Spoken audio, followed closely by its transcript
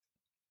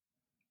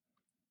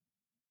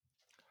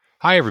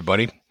Hi,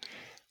 everybody.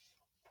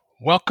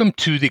 Welcome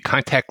to the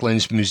Contact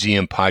Lens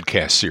Museum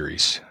podcast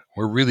series.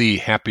 We're really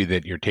happy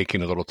that you're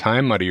taking a little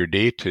time out of your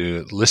day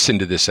to listen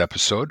to this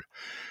episode.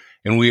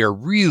 And we are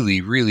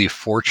really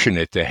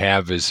fortunate to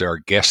have as our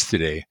guest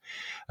today,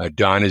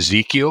 Don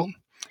Ezekiel.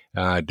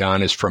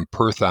 Don is from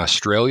Perth,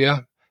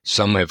 Australia.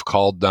 Some have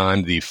called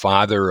Don the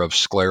father of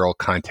scleral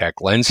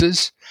contact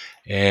lenses.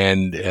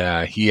 And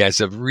he has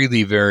a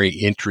really very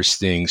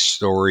interesting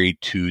story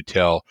to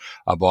tell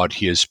about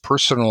his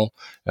personal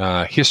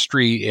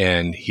history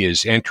and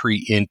his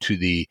entry into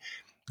the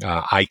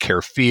eye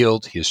care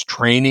field, his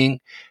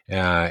training,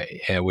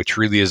 which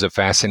really is a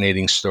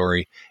fascinating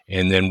story.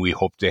 And then we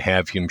hope to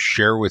have him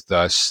share with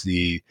us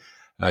the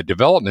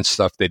development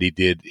stuff that he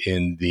did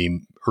in the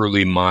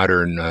early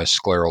modern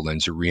scleral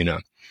lens arena.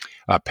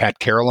 Pat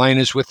Caroline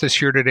is with us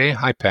here today.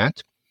 Hi,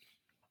 Pat.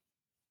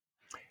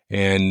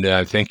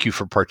 And thank you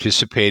for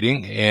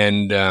participating.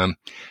 And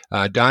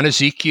Don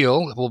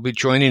Ezekiel will be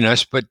joining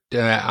us, but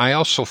I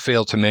also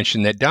failed to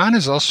mention that Don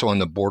is also on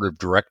the board of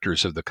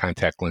directors of the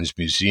Contact Lens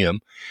Museum.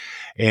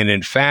 And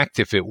in fact,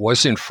 if it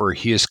wasn't for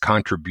his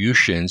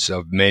contributions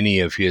of many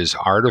of his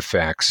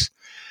artifacts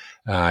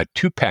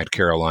to Pat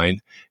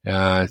Caroline,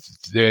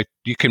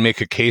 you can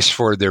make a case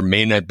for there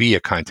may not be a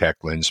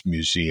contact lens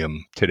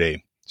museum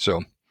today.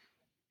 So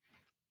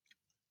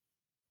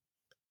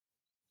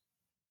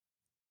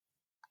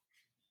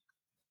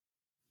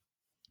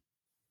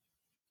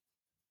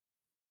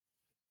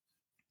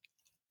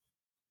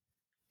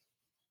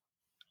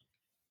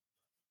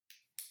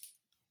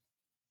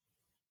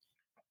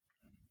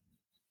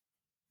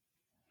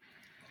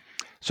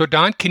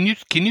Don, can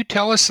you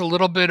tell us a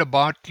little bit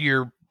about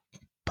your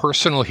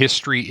personal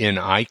history in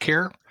eye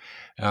care?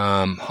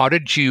 How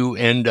did you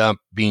end up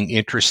being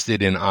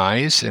interested in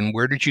eyes, and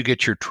where did you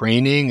get your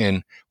training,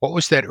 and what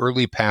was that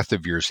early path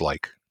of yours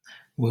like?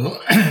 Well,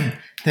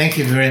 thank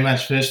you very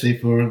much, firstly,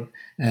 for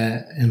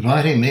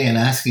inviting me and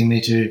asking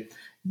me to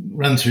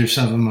run through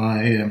some of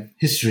my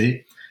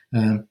history.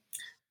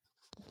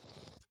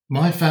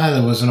 My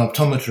father was an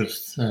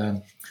optometrist.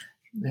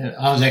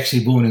 I was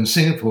actually born in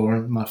Singapore,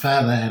 and my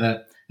father had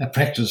a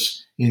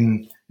practice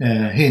in, he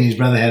and his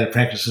brother had a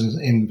practice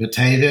in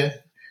Batavia,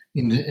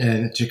 in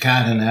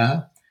Jakarta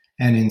now,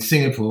 and in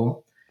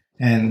Singapore.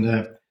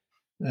 And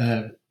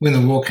when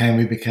the war came,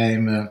 we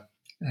became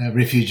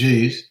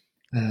refugees.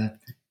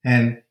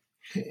 And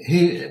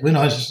when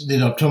I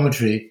did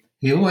optometry,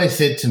 he always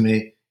said to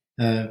me,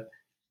 the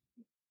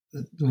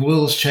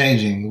world's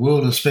changing, the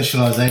world of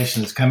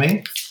specialization is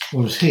coming,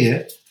 or is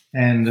here.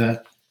 And,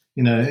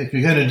 if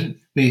you're going to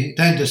be,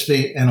 don't just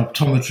be an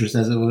optometrist,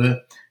 as it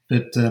were,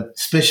 but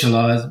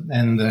specialize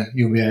and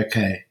you'll be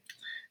okay.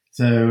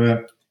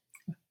 So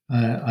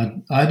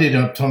I did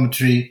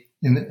optometry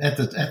at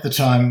the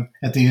time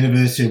at the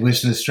University of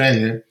Western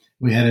Australia.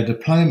 We had a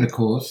diploma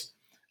course.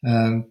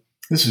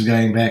 This was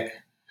going back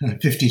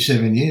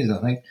 57 years,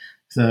 I think.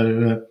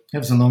 So that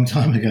was a long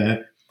time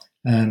ago.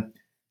 And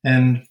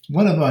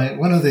one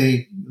of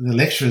the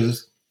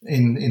lecturers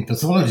in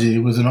pathology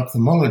was an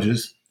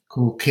ophthalmologist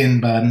called Ken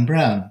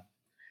Barden-Brown.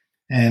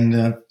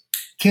 And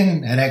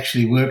Ken had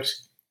actually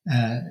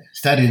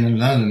studied in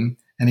London,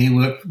 and he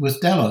worked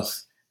with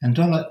Dallos. And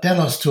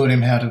Dallos taught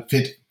him how to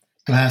fit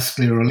glass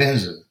scleral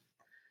lenses.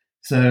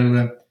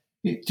 So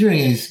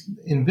during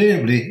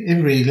invariably,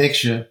 every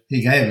lecture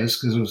he gave us,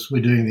 because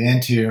we're doing the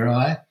anterior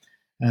eye,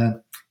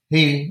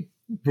 he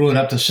brought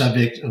up the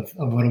subject of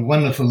what a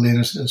wonderful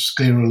lens, a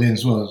scleral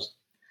lens was.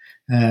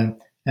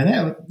 And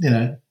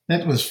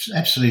that was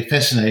absolutely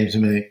fascinating to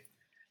me.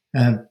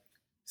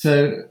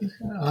 So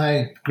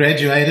I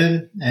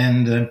graduated,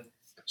 and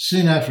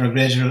soon after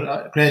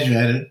I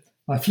graduated,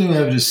 I flew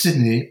over to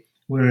Sydney,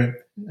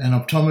 where an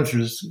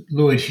optometrist,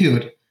 Lloyd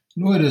Hewitt.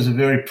 Lloyd was a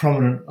very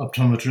prominent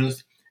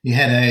optometrist. He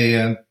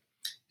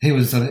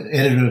was the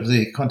editor of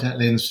the contact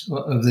lens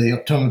of the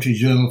optometry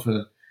journal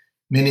for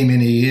many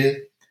years,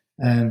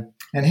 and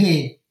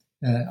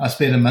I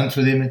spent a month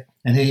with him,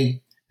 and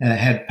he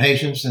had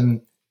patients,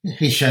 and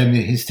he showed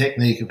me his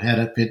technique of how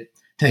to fit,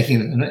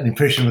 taking an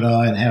impression of an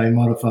eye and how he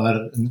modified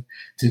it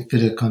to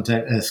fit a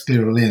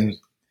scleral lens.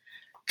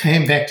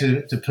 Came back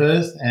to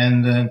Perth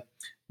and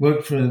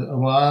worked for a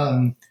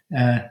while,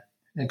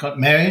 and got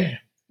married.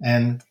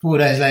 And 4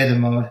 days later,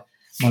 my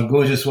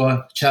gorgeous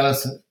wife,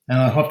 Chalice, and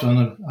I hopped on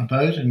a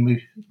boat, and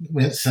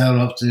we sailed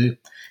off to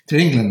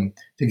England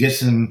to get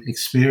some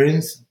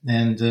experience.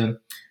 And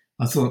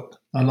I thought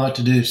I'd like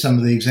to do some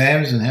of the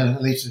exams and have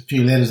at least a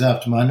few letters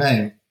after my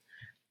name.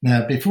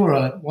 Now,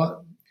 before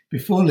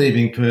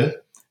leaving Perth,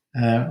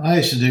 I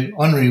used to do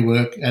honorary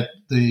work at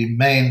the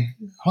Mann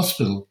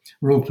Hospital,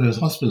 Royal Perth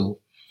Hospital,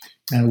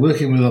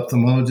 working with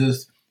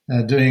ophthalmologists,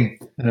 doing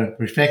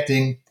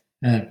refracting,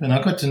 and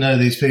I got to know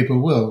these people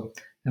well.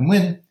 And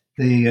when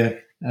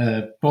the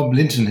Bob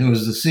Linton, who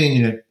was the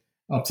senior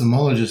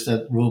ophthalmologist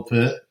at Royal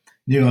Perth,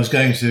 knew I was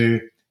going to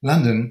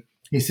London,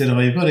 he said, "Oh,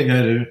 you've got to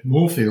go to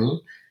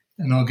Moorfield,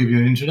 and I'll give you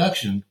an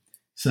introduction."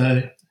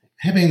 So,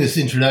 having this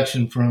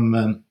introduction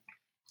from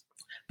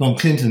Bob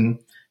Clinton,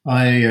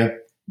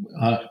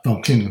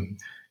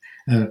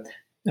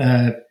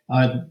 I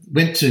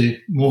went to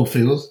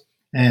Moorfields,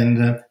 and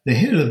the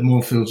head of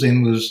Moorfields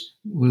then was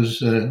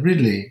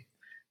Ridley,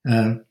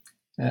 and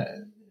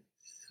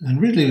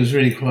Ridley was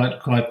really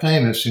quite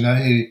famous.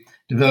 He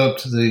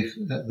developed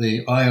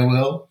the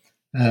IOL,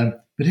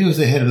 but he was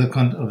the head of the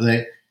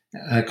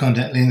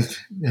contact lens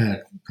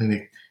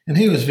clinic, and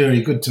he was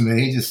very good to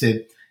me. He just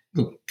said,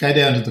 "Look, go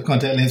down to the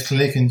contact lens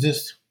clinic and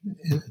just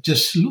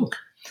look."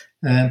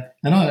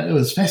 It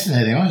was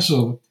fascinating. I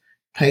saw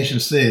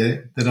patients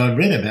there that I'd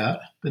read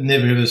about but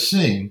never ever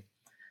seen,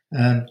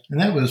 and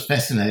that was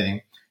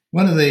fascinating.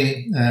 One of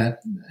the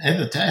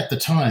at the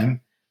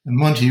time,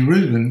 Monty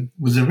Rubin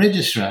was a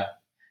registrar,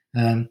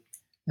 I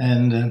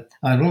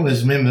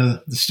always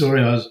remember the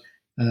story.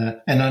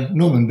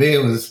 Norman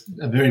Beer was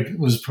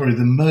probably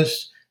the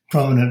most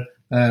prominent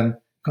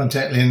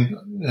contact lens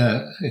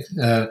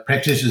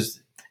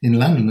practitioners in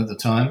London at the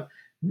time.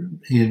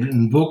 He had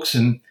written books,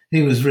 and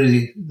he was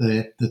really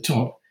the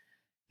top.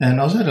 And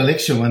I was at a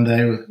lecture one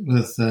day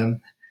with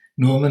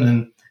Norman,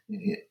 and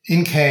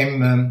in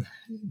came,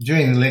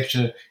 during the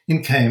lecture,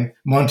 in came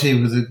Monty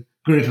with a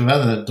group of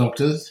other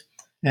doctors.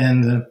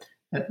 And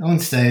on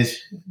stage,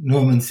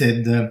 Norman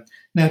said,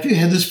 "Now, if you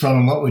had this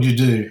problem, what would you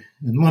do?"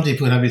 And Monty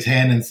put up his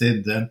hand and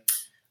said,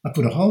 "I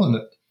put a hole in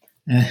it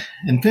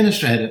and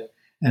penetrate it."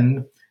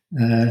 And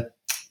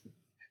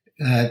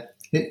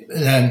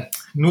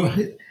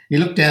he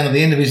looked down at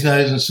the end of his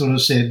nose and sort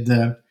of said,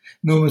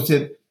 Norman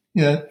said,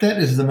 "That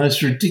is the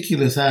most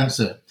ridiculous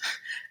answer."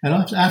 And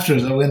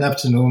afterwards, I went up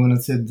to Norman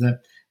and said,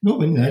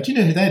 "Norman, do you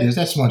know who that is?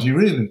 That's Monty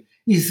Rubin.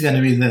 He's going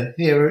to be the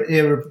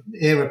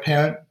heir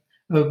apparent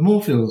of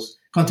Moorfields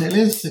contact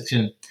lens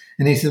section."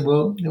 And he said,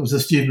 "Well, it was a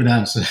stupid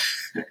answer."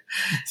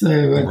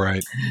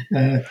 Right.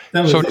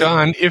 So,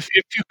 Don, if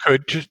you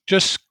could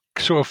just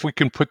so if we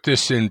can put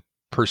this in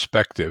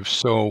perspective,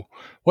 so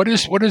what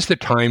is the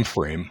time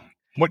frame?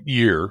 What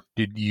year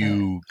did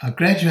you? I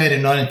graduated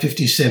in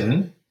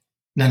 1957.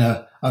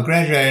 No, I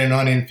graduated in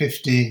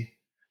 1950.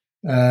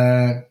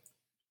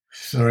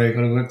 Sorry, I've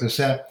got to work this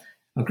out.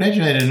 I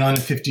graduated in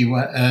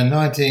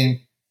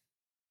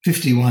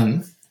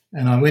 1951,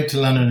 and I went to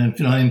London in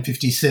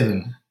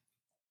 1957.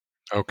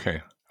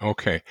 Okay.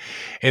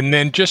 And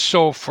then just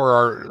so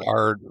for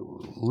our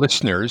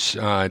listeners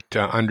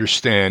to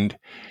understand,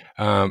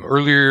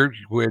 earlier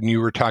when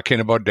you were talking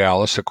about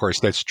Dallas, of course,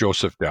 that's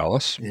Joseph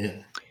Dallas. Yeah.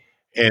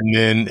 And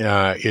then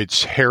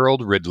it's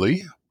Harold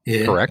Ridley,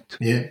 correct?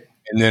 Yeah.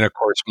 And then, of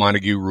course,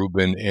 Montague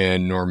Rubin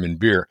and Norman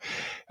Beer.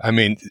 I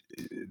mean,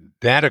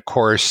 that, of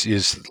course,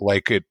 is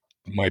like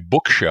my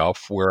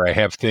bookshelf where I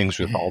have things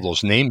with all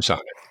those names on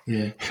it.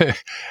 Yeah.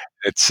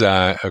 It's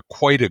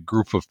quite a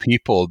group of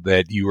people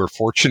that you were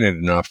fortunate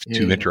enough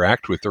to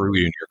interact with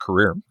early in your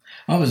career.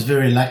 I was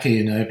very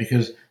lucky,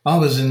 because I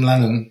was in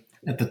London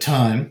at the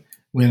time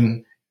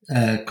when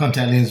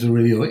contact lenses were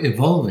really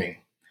evolving.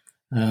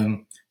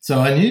 So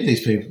I knew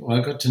these people.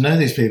 I got to know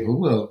these people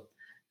well.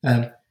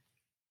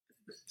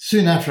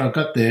 Soon after I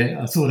got there,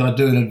 I thought I'd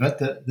do it at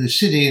the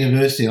City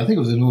University. I think it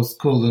was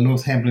called the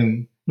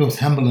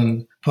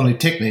Northumberland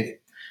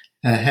Polytechnic,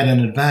 had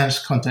an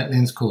advanced contact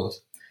lens course,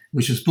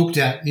 which was booked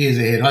out years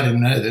ahead. I didn't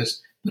know this,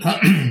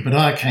 but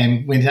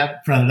I went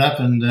up, fronted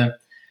up, and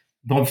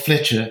Bob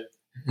Fletcher,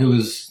 who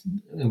was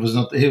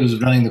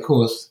running the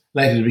course,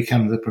 later to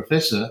become the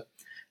professor.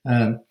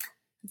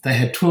 They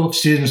had 12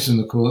 students in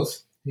the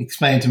course. He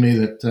explained to me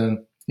that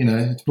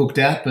it's booked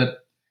out, but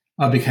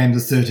I became the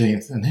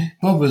 13th, and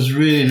Bob was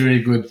really,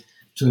 really good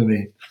to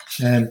me.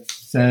 And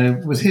so,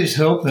 with his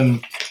help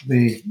and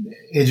the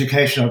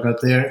education I got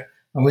there,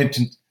 I went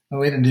and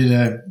did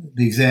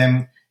the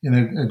exam in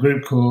a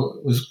group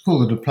called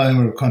the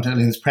Diploma of Contact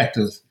Lens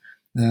Practice.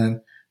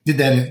 Did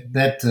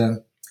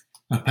that.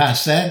 I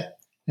passed that,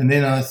 and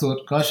then I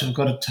thought, gosh, I've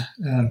got to.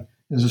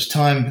 There was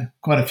time,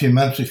 quite a few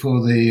months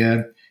before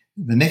the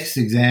next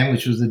exam,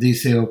 which was the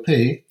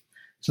DCLP.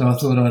 So I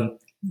thought I'd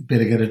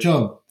better get a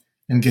job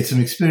and get some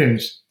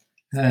experience.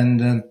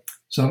 And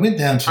so I went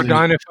down to. So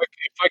Don, if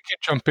I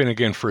could jump in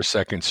again for a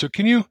second, so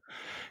can you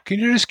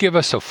just give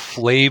us a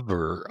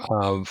flavor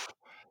of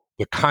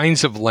the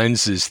kinds of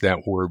lenses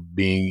that were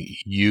being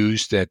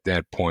used at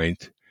that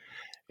point,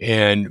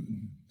 and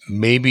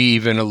maybe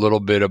even a little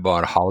bit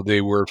about how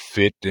they were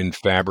fit and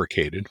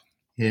fabricated?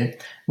 Yeah.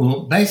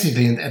 Well,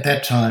 basically at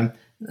that time,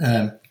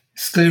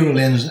 scleral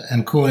lens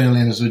and corneal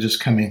lenses were just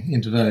coming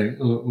into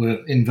vogue, or were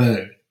in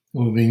vogue,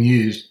 or were being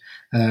used.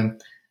 I'll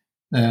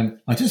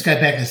just go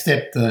back a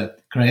step,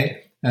 Craig.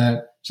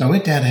 So I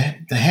went down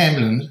to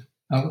Hamlin.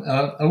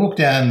 I walked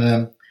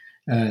down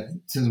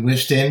to the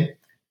West End.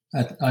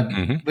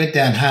 I went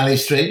down Harley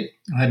Street.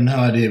 I had no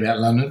idea about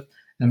London.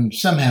 And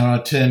somehow I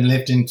turned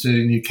left into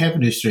New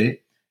Cavendish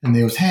Street, and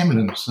there was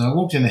Hamlin. So I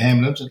walked into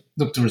Hamlin,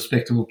 looked a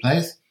respectable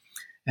place,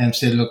 and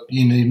said, "Look,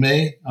 you need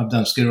me. I've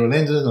done scleral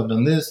lenses. I've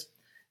done this."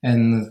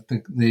 And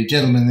the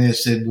gentleman there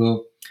said,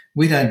 "Well,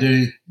 we don't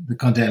do the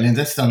contact lens.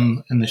 That's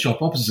done in the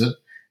shop opposite,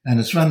 and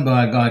it's run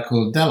by a guy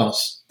called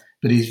Dallos,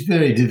 but he's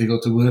very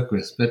difficult to work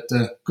with. But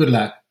good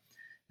luck."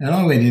 And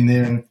I went in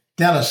there, and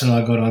Dallas and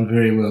I got on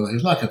very well. He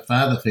was like a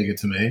father figure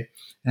to me.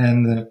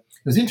 And it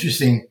was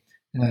interesting.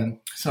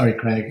 Sorry,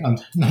 Craig. I'll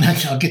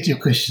get to your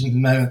question in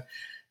a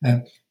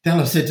moment.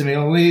 Dallas said to me,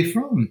 where are you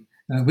from?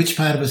 Which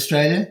part of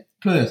Australia?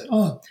 Perth.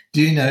 Oh,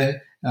 do you know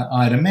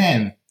Ida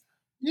Mann?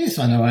 Yes,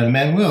 I know Ida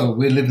Mann well.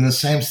 We live in the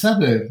same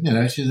suburb.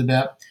 She's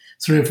about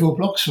 3 or 4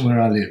 blocks from where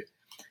I live.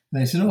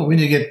 They said, when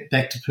you get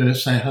back to Perth,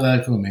 say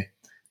hello for me.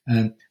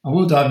 I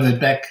will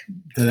divert back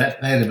to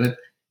that later, but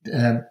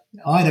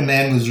Ida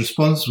Mann was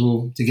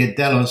responsible to get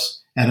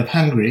Dallos out of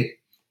Hungary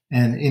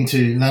and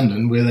into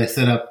London, where they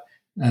set up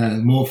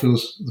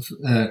Moorfield's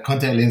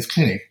contact lens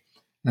clinic.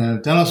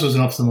 Dallos was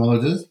an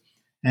ophthalmologist,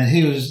 and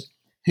he was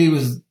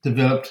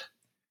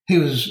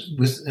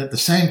at the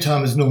same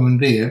time as Norman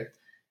Beer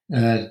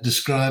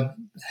described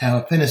how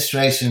a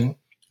fenestration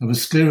of a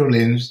scleral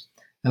lens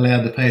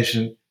allowed the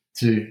patient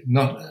to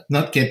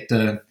not get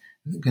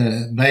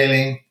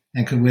veiling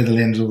and could wear the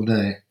lens all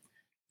day.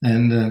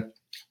 And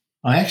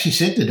I actually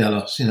said to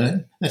Dallos,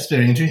 that's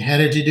very interesting. How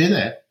did you do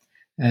that?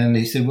 And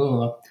he said,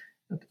 well,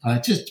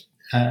 I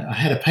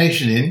had a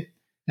patient in,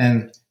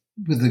 and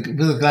with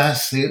a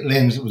glass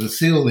lens, it was a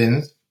seal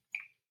lens.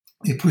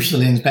 You push the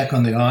lens back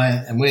on the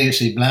eye, and where you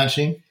see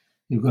blanching,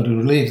 you've got to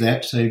relieve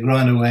that, so you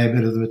grind away a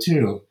bit of the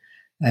material.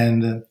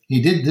 And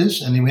he did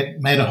this, and he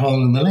made a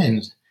hole in the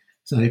lens.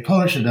 So he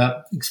polished it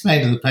up,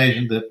 explained to the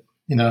patient that,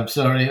 I'm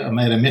sorry, I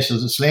made a mess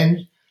of this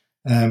lens,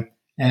 and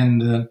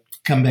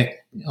come back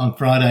on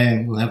Friday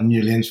and we'll have a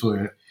new lens for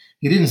you.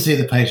 He didn't see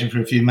the patient for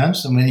a few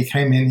months, and when he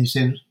came in, he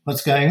said,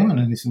 what's going on?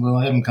 And he said, well,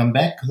 I haven't come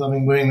back because I've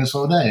been wearing this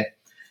all day.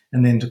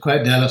 And then to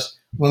quote Dallas,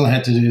 all I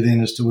had to do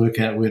then is to work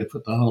out where to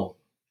put the hole.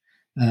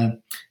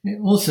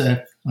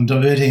 Also, I'm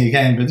diverting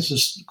again, but this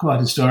is quite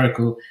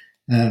historical.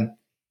 Dallas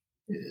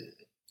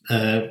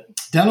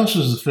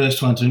was the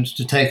first one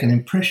to take an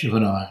impression of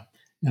an eye.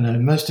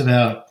 Most of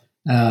our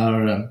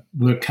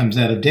work comes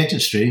out of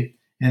dentistry,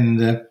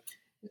 and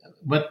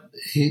but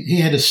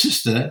he had a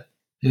sister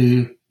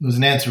who was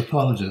an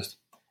anthropologist,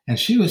 and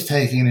she was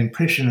taking an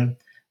impression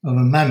of a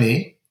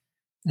mummy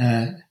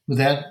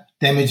without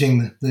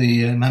damaging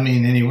the mummy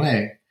in any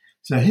way.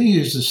 So he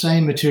used the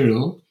same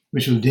material,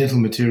 which was dental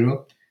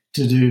material,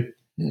 to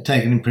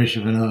take an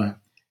impression of an eye.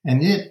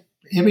 And yet,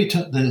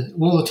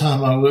 all the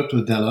time I worked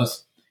with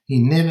Dallas, he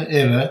never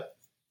ever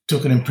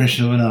took an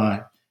impression of an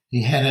eye.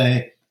 He had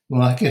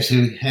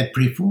he had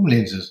preformed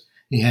lenses.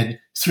 He had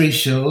 3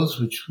 shells,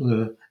 which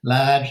were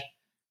large,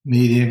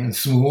 medium, and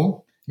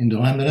small in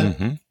diameter.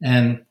 Mm-hmm.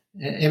 And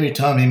every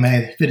time he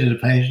fitted a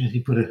patient,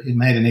 he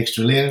made an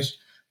extra lens,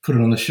 put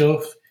it on the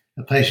shelf.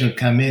 A patient would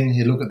come in,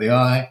 he'd look at the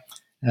eye,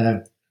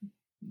 so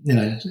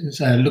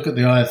look at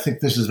the eye, I think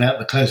this is about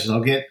the closest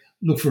I'll get,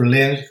 look for a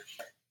lens,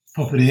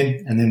 pop it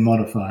in, and then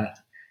modify it.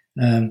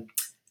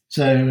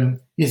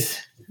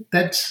 Yes,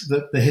 that's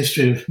the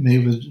history of me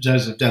with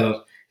Joseph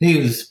Dallos. He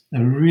was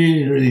a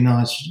really, really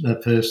nice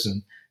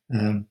person,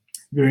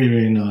 very,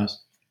 very nice.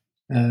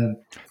 So,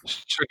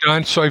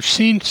 Don, I've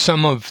seen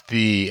some of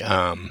the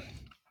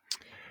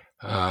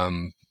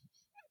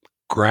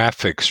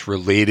graphics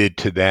related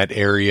to that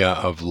area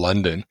of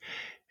London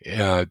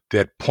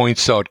that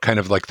points out kind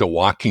of like the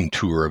walking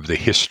tour of the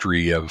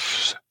history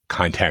of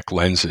contact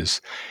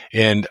lenses.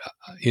 And,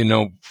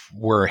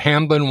 where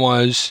Hamblin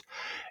was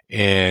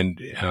and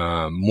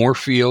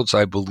Moorfields,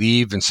 I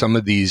believe, and some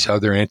of these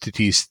other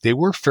entities, they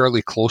were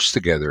fairly close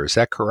together. Is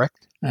that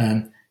correct?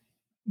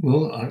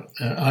 What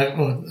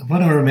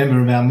I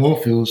remember about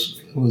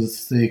Moorfields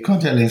was the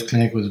contact lens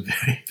clinic was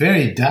very,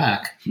 very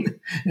dark.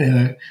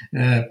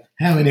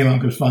 How anyone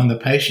could find the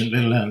patient,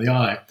 let alone the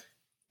eye,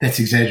 that's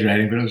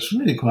exaggerating, but it was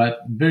really quite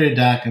very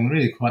dark and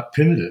really quite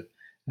primitive.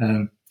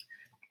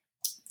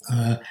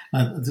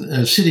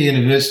 City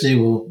University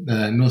or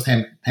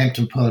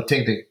Northampton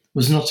Polytechnic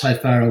was not so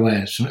far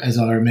away as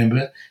I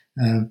remember,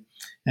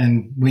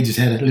 and we just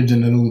lived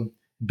in a little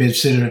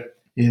bedsitter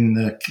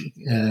in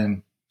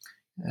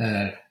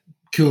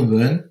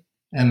Kilburn,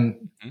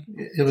 and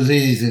it was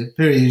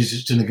very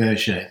easy to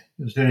negotiate.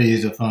 It was very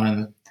easy to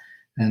find.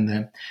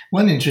 And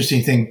one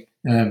interesting thing,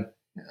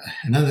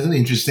 another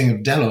interesting thing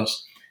of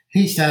Dallos,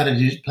 he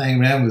started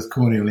playing around with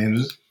corneal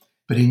lenses,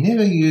 but he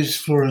never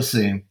used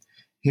fluorescein.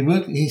 He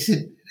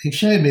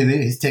showed me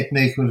his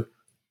technique of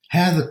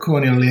how the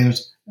corneal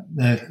lens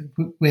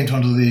went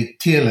onto the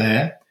tear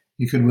layer.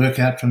 You could work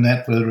out from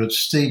that whether it's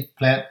steep,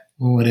 flat,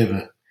 or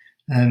whatever.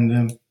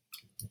 And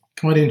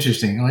quite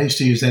interesting. I used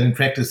to use that in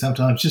practice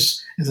sometimes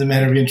just as a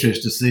matter of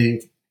interest to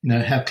see,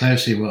 how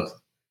close he was.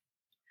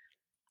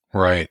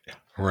 Right.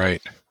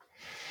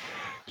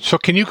 So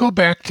can you go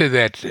back to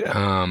that,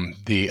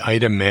 the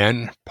Ida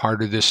Mann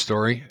part of this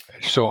story?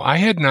 So I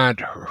had not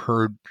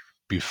heard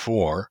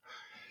before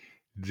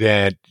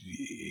that,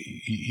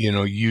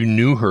 you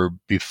knew her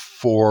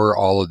before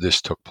all of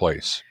this took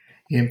place.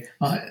 Yeah.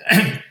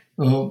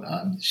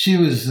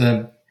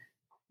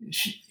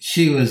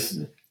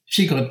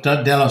 She got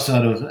Dallos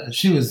out of,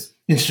 she was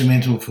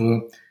instrumental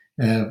for,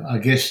 I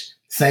guess,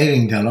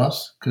 saving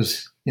Dallos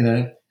because,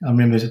 I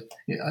remember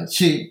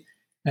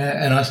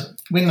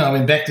when I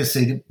went back to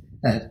see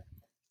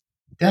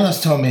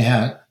Dallas told me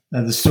how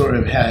the story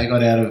of how he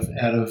got out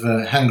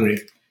of Hungary,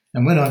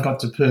 and when I got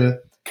to Perth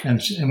and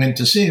went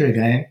to see her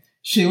again,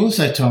 she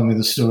also told me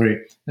the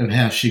story of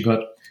how she got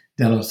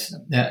Dallas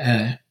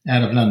out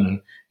of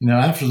London.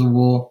 After the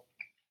war,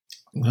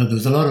 there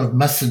was a lot of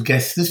mustard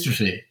gas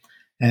dystrophy,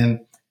 and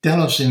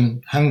Dallos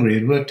in Hungary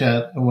had worked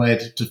out a way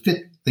to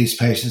fit these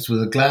patients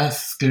with a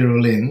glass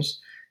scleral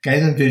lens,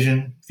 gave them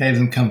vision, gave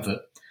them comfort.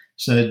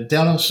 So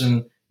Dallos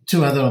and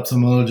two other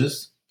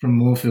ophthalmologists from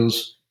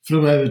Moorfields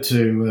flew over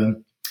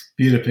to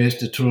Budapest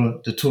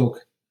to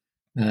talk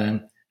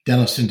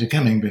Dallas into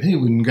coming, but he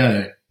wouldn't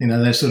go.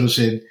 They sort of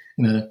said,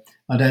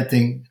 I don't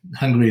think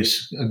Hungary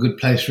is a good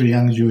place for a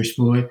young Jewish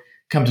boy.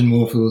 Come to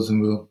Moorfields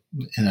and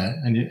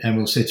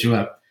we'll set you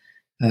up.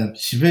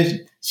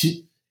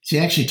 She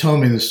actually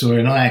told me the story,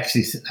 and I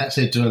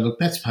said to her, look,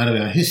 that's part of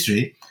our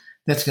history.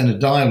 That's going to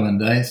die one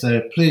day,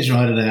 so please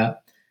write it out.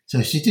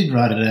 So she did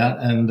write it out,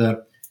 and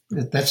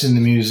that's in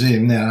the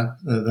museum now,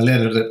 the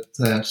letter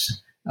that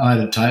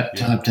Ida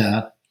typed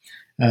out.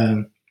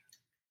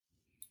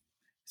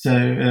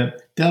 So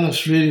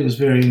Dallas really was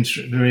very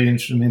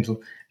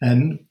instrumental.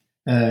 And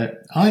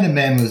Ida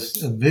Mann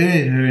was a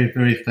very, very,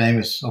 very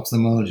famous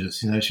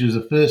ophthalmologist. She was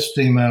the first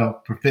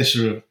female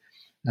professor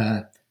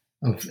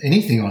of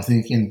anything, I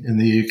think, in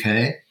the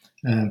UK.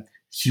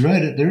 She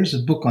wrote it. There is a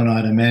book on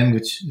Ida Mann,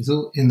 which is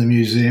in the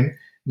museum,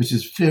 which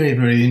is very,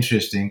 very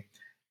interesting.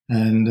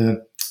 And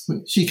her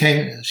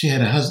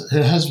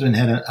husband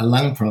had a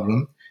lung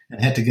problem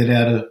and had to get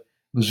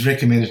was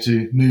recommended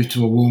to move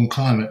to a warm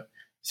climate.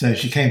 So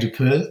she came to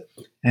Perth,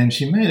 and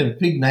she made a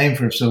big name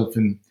for herself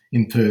in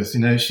Perth.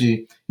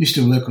 She used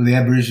to work with the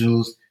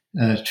Aboriginals,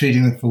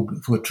 treating them for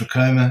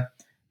trachoma.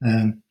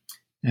 And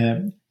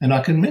I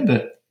can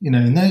remember,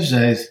 in those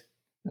days,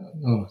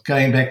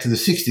 going back to the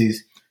 60s,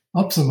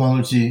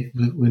 ophthalmology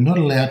were not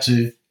allowed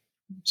to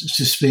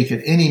speak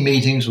at any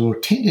meetings or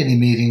attend any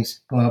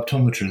meetings by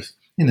optometrists.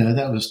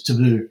 That was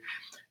taboo.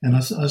 And I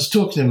was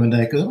talking to her one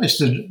day, because I used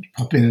to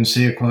pop in and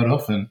see her quite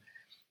often.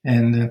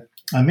 And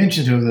I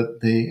mentioned to her that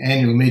the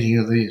annual meeting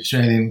of the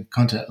Australian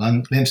Contact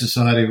Lens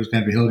Society was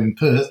going to be held in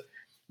Perth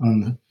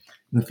on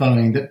the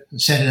following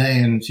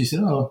Saturday. And she said,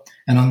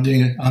 and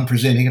I'm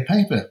presenting a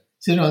paper. I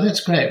said,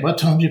 that's great. What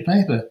time's your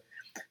paper?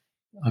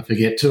 I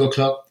forget,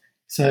 2:00.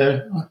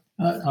 So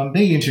I'm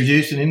being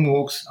introduced, and in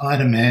walks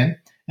Ida Mann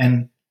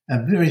and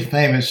a very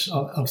famous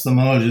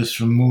ophthalmologist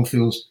from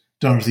Moorfields,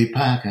 Dorothy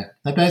Parker.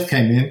 They both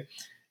came in.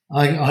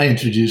 I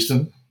introduced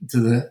them to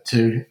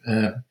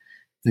the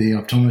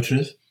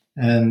optometrist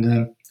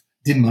and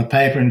did my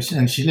paper,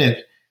 and she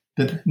left.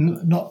 But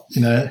not,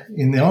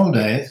 in the old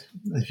days,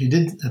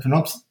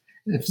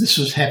 if this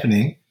was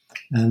happening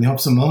and the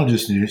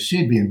ophthalmologist knew,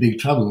 she'd be in big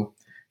trouble.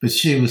 But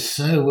she was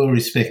so well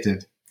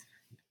respected.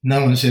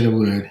 No one said a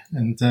word.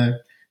 And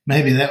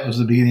maybe that was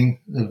the beginning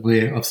of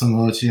where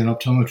ophthalmology and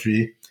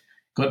optometry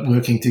got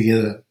working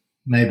together,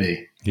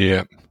 maybe.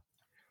 Yeah.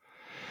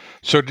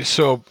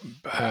 So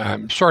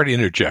I'm sorry to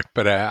interject,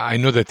 but I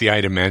know that the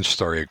Ida Mann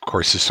story, of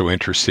course, is so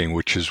interesting,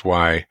 which is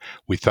why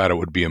we thought it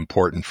would be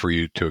important for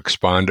you to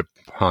expand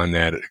upon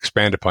that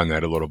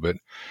a little bit.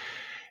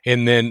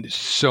 And then,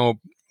 so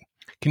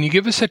can you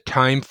give us a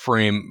time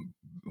frame?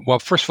 Well,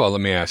 first of all, let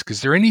me ask,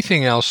 is there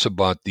anything else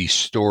about the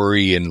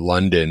story in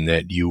London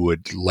that you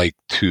would like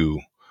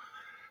to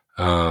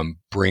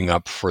bring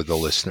up for the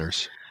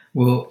listeners?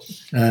 Well,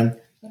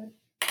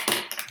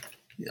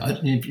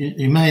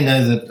 you may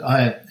know that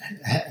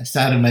I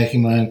started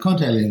making my own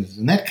contact lenses,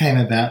 and that came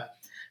about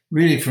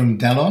really from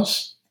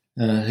Dallos,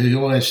 who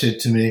always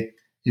said to me,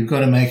 you've got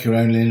to make your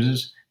own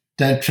lenses.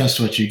 Don't trust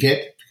what you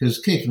get, because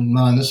keep in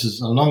mind, this is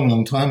a long,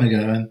 long time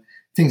ago, and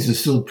things are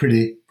still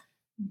pretty,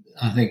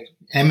 I think,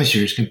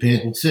 amateurish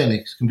compared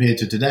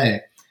to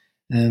today.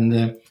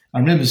 And I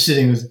remember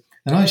sitting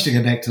and I used to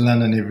go back to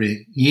London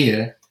every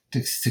year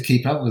to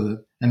keep up with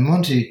it. And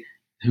Monty,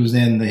 who was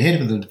then the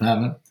head of the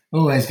department,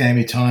 always gave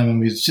me time,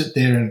 and we'd sit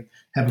there and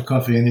have a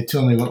coffee, and he'd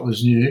tell me what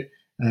was new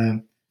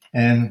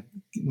and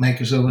make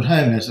yourself at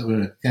home, as it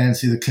were. Go and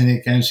see the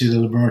clinic, go and see the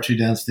laboratory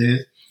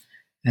downstairs.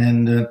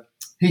 And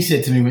he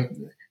said to me,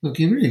 look,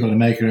 you really got to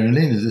make your own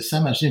lenses. There's so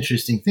much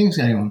interesting things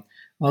going on.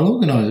 I'll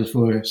organise it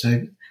for you.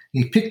 So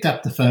he picked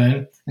up the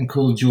phone and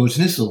called George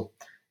Nissel.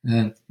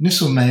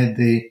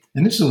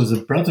 Nissel was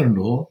a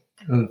brother-in-law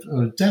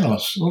of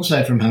Dallos,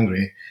 also from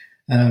Hungary.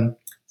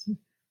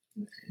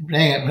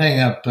 Rang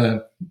up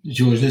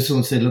George Nissel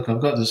and said, look,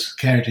 I've got this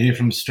character here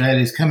from Australia.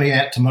 He's coming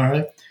out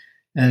tomorrow,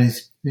 and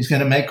he's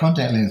going to make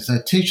contact lenses.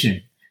 So teach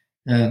him.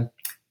 Then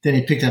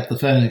he picked up the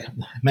phone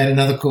and made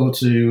another call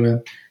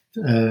to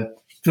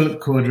Philip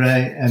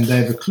Cordray and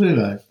David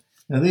Clulo.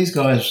 Now, these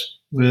guys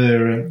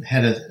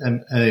had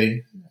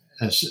a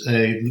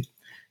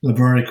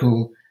laboratory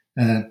called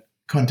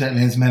contact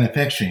lens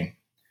manufacturing.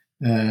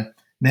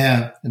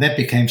 Now, that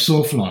became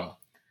Sauflon.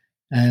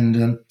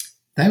 And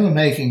they were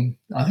making,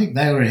 I think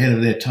they were ahead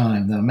of their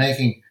time. They were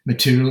making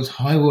materials,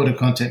 high water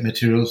contact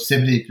materials,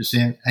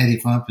 70%,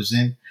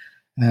 85%.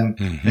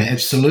 They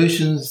had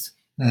solutions.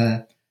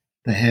 They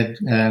had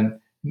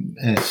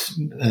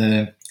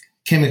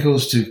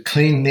chemicals to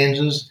clean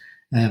lenses.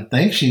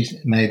 They actually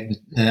made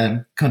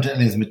contact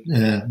lens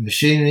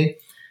machinery.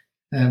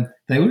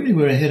 They really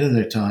were ahead of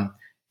their time.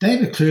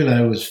 David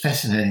Clulow was a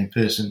fascinating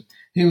person.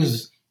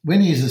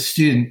 When he was a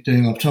student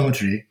doing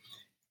optometry,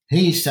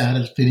 he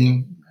started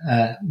fitting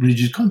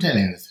rigid contact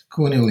lenses,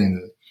 corneal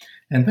lenses.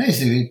 And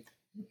basically,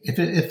 if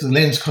the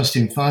lens cost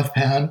him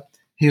 £5,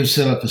 he would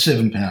sell it for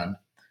 £7.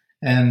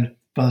 And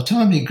by the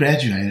time he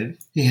graduated,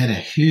 he had a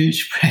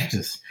huge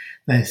practice.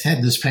 They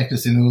had this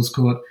practice in Earls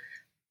Court,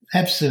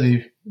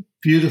 absolutely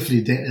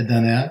beautifully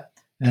done out.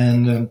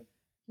 And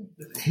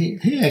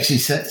he actually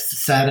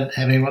started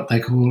having what they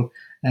call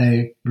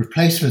a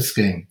replacement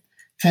scheme.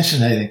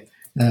 Fascinating.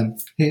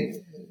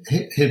 He'd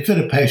fit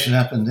a patient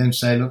up and then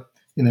say, look,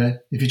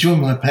 if you join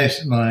my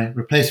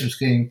replacement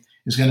scheme,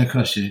 it's going to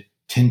cost you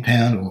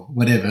 £10 or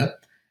whatever.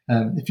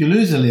 If you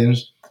lose a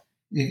lens,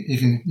 you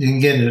can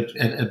get it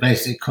at a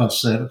basic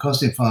cost. So if it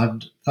cost him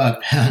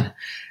 £5,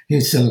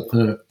 he'd sell it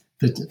for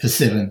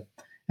 £7.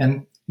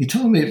 And he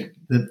told me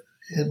that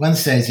at one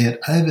stage he had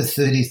over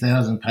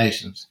 30,000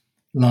 patients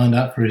lined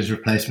up for his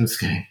replacement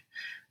scheme.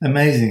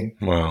 Amazing.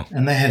 Wow.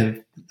 And they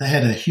had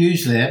a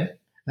huge lab,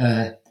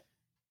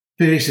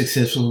 very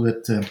successful.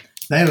 That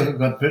they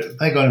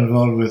got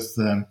involved with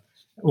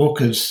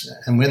orchids,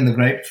 and when the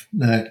great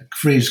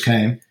freeze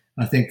came,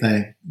 I think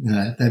they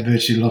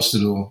virtually lost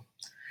it all.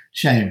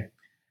 Shame.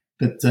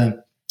 But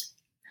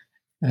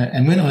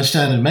and when I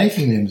started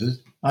making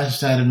lenses, I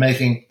started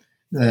making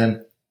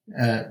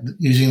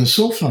using the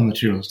sulfide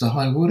materials, the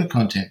high water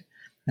content,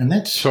 and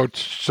that's so.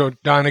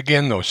 Don,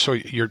 again though, so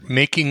you're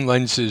making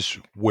lenses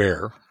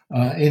where?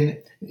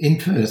 In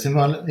Perth, in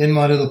my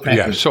little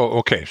practice.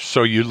 Yeah.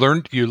 So you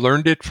learned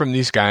it from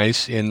these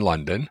guys in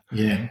London.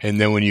 Yeah.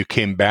 And then when you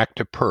came back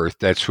to Perth,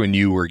 that's when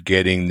you were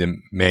getting the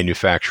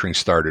manufacturing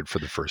started for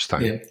the first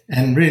time. Yeah.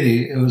 And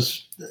really, it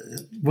was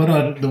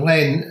the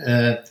way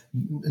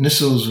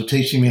Nissels were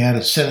teaching me how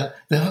to set up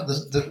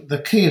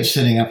the key of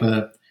setting up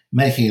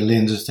making a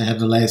lens is to have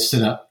the lathe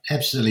set up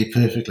absolutely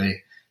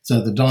perfectly. So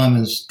the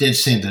diamond's dead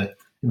center.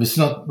 If it's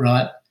not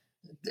right,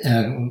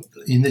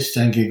 you just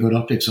don't get good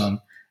optics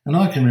on. And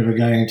I can remember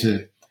going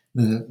to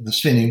the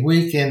spending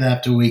weekend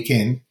after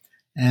weekend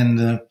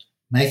and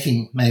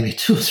making maybe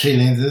 2 or 3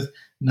 lenses,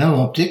 no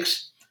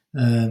optics.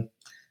 It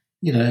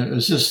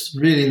was just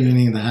really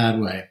learning the hard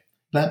way.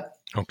 But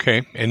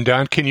okay. And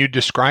Don, can you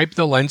describe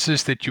the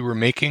lenses that you were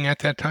making at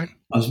that time?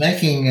 I was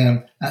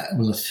making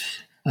once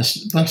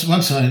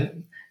I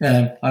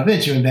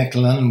eventually went back to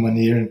London one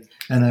year,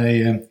 and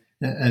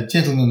a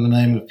gentleman by the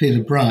name of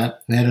Peter Bryant,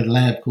 who had a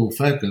lab called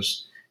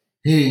Focus,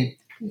 he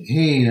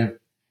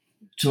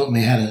taught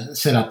me how to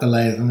set up the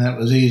lathe, and that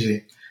was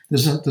easy.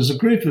 There's a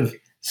group of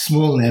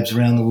small labs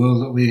around the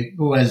world that we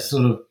always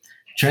sort of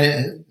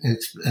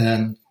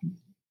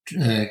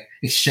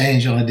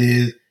exchange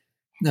ideas.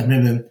 I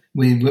remember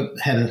we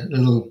had a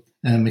little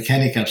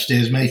mechanic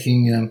upstairs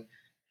making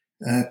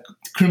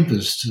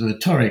crimpers to the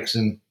torics,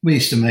 and we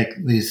used to make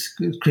these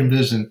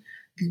crimpers and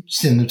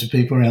send them to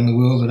people around the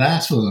world that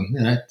asked for them.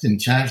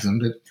 Didn't charge them,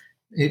 but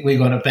we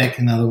got it back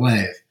in other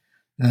ways.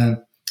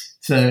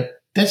 So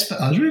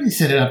I was really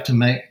set it up to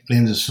make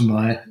lenses for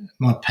my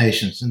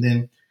patients,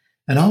 and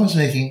I was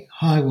making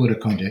high water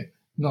content.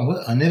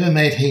 No, I never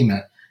made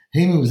HEMA.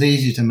 HEMA was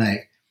easy to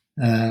make.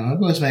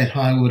 I've always made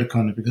high water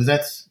content because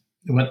that's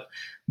what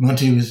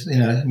Monty was,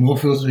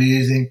 Moorfields were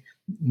using.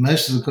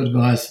 Most of the good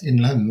guys in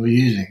London were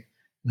using.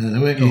 They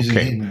weren't using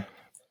HEMA.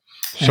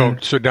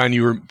 So Don,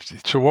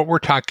 what we're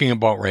talking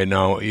about right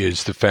now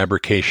is the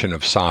fabrication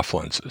of soft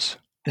lenses.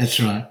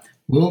 That's right.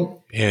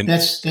 Well, and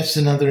that's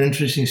another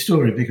interesting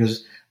story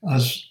because I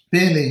was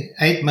barely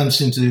 8 months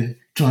into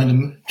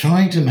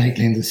trying to make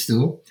lenses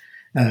still.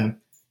 I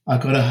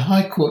got a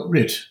High Court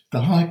writ.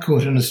 The High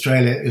Court in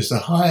Australia is the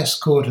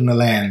highest court in the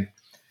land.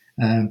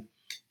 And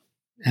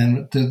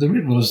the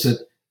writ was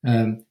that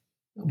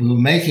we were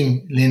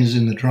making lenses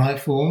in the dry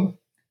form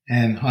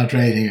and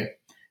hydrating it.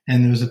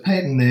 And there was a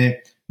patent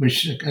there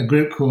which a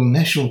group called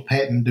National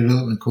Patent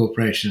Development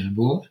Corporation had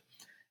bought.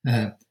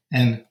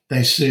 And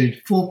they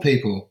sued 4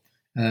 people.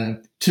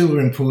 2 were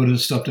imported,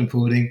 stopped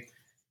importing.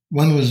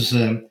 One was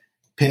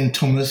Penn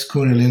Thomas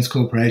Cornell Lens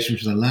Corporation,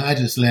 which is the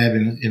largest lab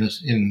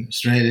in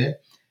Australia.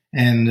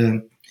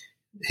 And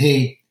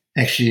he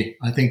actually,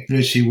 I think,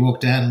 virtually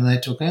walked out and they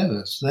took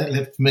over. So that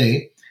left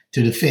me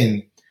to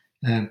defend.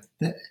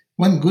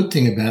 One good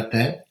thing about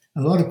that,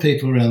 a lot of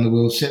people around the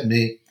world sent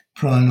me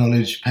prior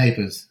knowledge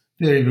papers.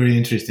 Very, very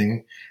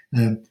interesting.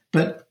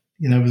 But,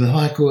 with the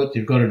High Court,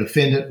 you've got to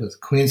defend it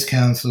with Queen's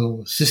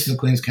Counsel, Assistant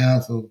Queen's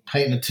Counsel,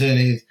 patent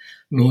attorneys,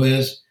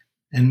 lawyers,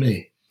 and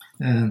me.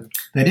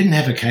 They didn't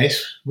have a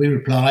case. We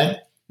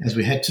replied as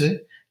we had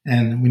to,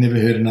 and we never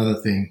heard another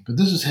thing. But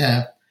this is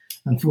how,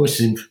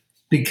 unfortunately,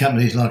 big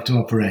companies like to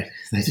operate.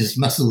 They just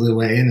muscle their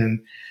way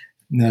in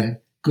and,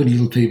 good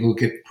little people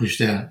get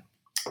pushed out.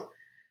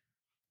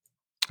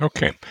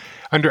 Okay.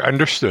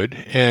 Understood.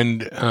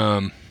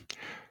 And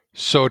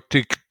so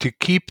to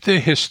keep the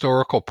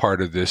historical part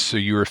of this, so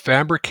you were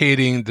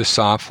fabricating the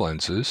soft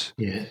lenses.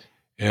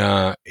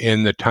 Yeah.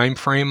 In the time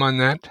frame on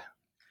that?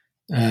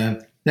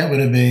 that would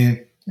have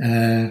been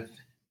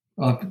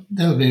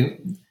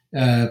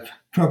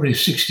probably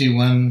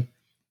 61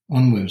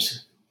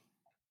 onwards,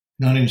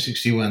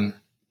 1961.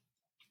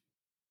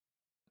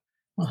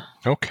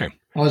 Okay.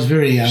 I was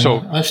very young.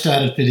 So I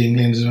started fitting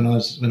lenses when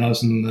I was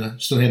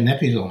still had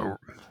nappies on.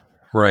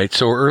 Right.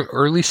 So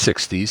early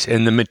 60s,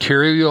 and the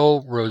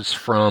material was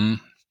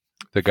from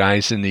the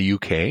guys in the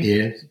UK.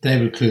 Yeah,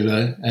 David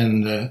Clulo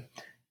and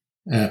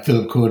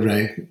Philip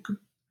Cordray.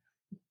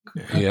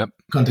 Yep.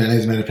 Contact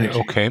lens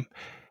manufacturing. Okay.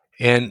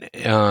 And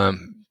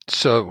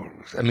so,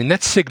 I mean,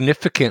 that's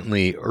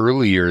significantly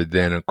earlier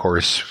than, of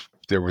course,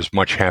 there was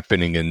much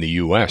happening in the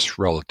US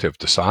relative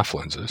to soft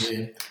lenses.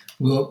 Yeah.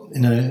 Well,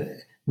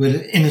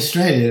 in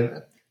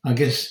Australia, I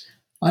guess,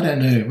 I don't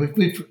know.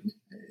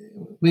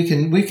 We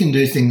can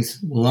do things.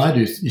 Well, I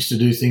used to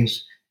do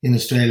things in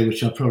Australia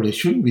which I probably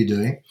shouldn't be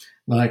doing,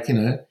 like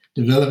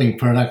developing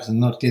products and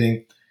not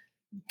getting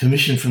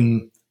permission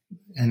from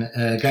and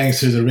going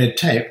through the red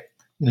tape.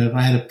 If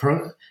I had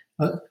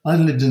I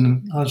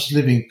was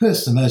living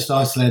Perth, the most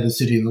isolated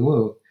city in the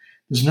world.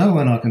 There's no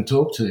one I can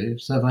talk to.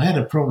 So if I had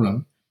a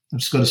problem, I've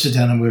just got to sit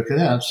down and work it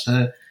out.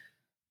 So,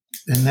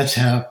 and that's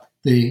how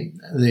the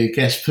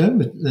gas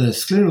permit, the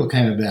scleral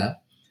came about.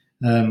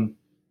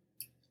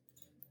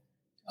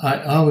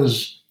 I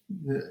was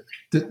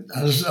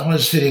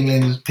fitting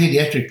in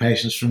pediatric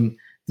patients from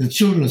the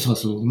children's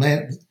hospital.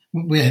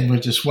 We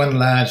had just one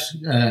large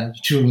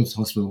children's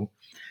hospital,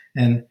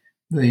 and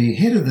the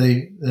head of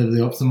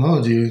the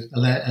ophthalmology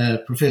was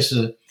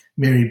Professor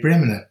Mary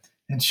Bremner,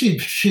 and she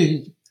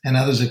and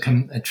others are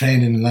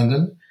trained in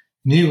London,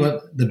 knew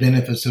what the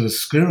benefits of a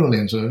scleral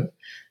lens were.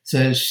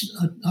 So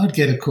I'd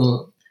get a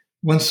call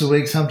once a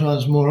week,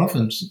 sometimes more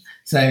often,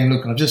 saying,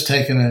 "Look, I've just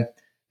taken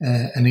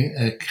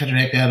a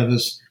cataract out of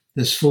this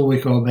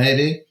 4-week-old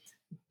baby.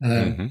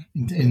 On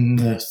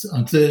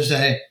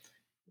Thursday,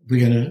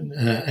 we're going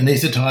to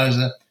anaesthetize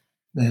her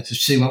to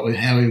see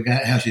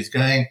how she's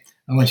going.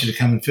 I want you to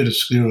come and fit a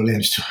scleral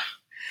lens to her."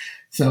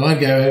 So I'd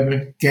go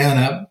over, gown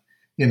up,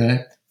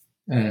 the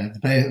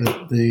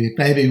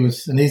baby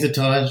was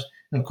anaesthetised.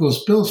 And of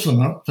course, Bell's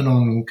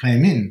phenomenon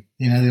came in.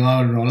 The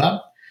eye would roll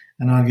up,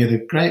 and I'd get a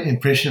great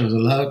impression of the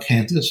lower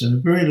canthus and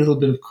a very little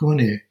bit of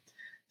cornea.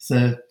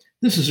 So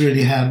this is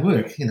really hard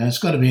work. It's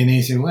got to be an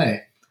easier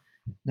way.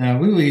 Now,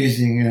 we were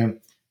using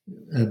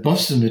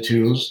Boston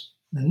materials.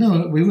 And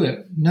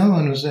no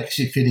one was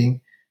actually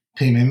fitting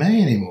PMMA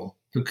anymore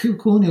for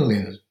corneal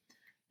lenses.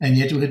 And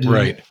yet we're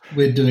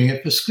doing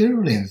it for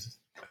scleral lenses.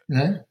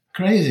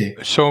 Crazy.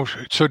 So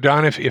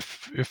Don,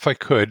 if I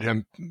could,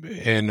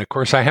 and of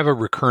course I have a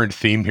recurrent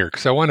theme here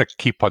because I want to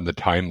keep on the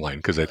timeline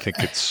because I think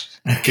it's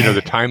Okay.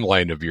 the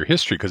timeline of your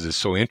history because it's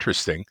so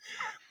interesting.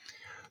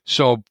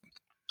 So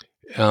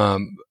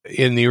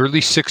in the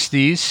early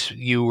 60s,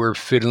 you were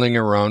fiddling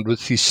around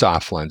with these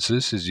soft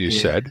lenses, as you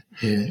said.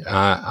 Yeah.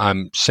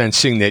 I'm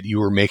sensing that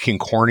you were making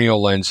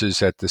corneal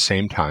lenses at the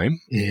same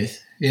time. Yes.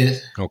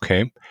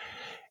 Okay.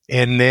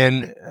 And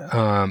then,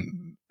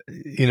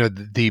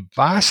 the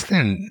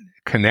Boston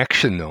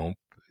connection, though,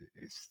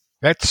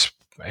 that's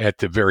at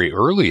the very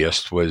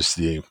earliest was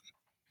the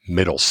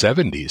middle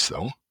 70s,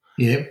 though.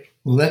 Yeah.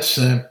 Well, that's...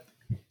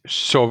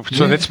 So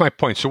that's my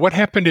point. So what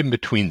happened in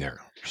between there?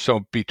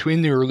 So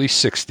between the early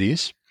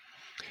 60s,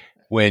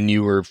 when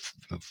you were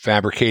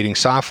fabricating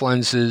soft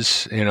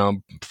lenses,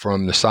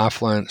 from the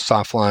soft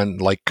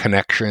lens like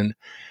connection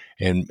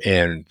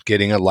and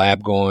getting a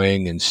lab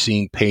going and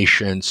seeing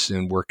patients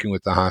and working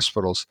with the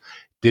hospitals,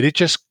 did it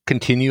just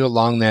continue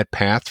along that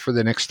path for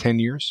the next 10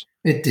 years?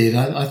 It did.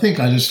 I think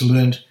I just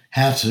learned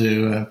how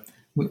to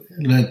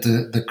learned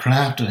the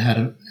craft of how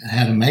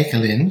to make a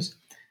lens,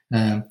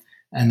 and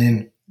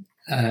then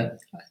I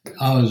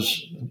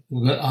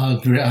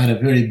had a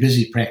very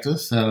busy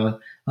practice, so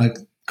I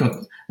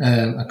got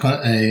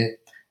a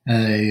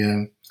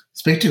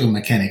spectacle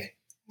mechanic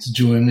to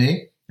join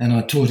me, and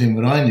I taught him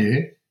what I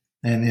knew,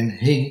 and then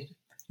he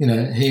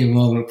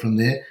evolved it from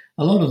there.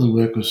 A lot of the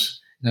work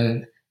was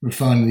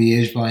refining the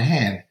edge by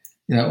hand,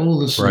 all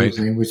this sort of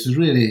thing, which is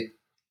really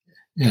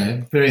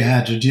very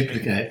hard to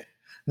duplicate.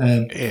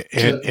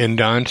 And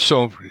Don,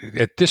 so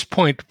at this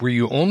point, were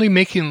you only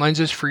making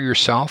lenses for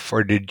yourself,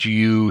 or did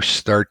you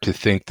start to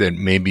think that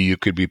maybe you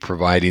could be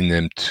providing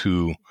them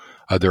to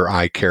other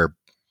eye care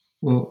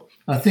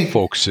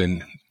folks?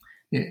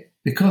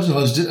 Because I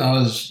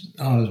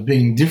was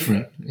being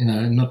different,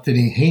 not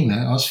fitting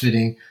HEMA, I was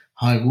fitting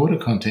high water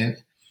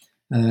content,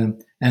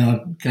 and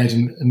I'd go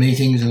to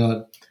meetings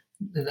and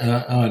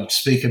I'd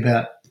speak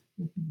about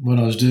what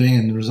I was doing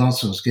and the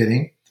results I was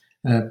getting.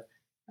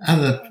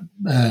 Other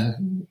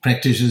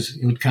practitioners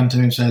would come to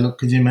me and say, "Look,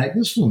 could you make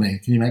this for me?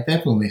 Can you make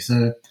that for me?"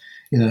 So,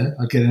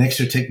 I'd get an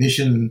extra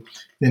technician, and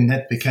then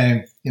that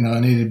became, I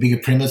needed bigger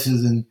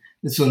premises, and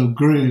it sort of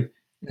grew,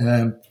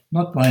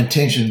 not by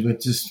intention, but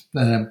just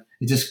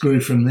it just grew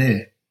from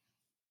there.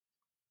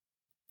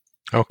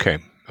 Okay.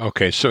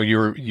 So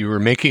you were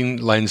making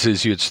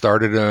lenses. You had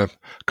started a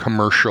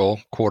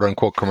commercial, quote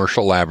unquote,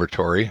 commercial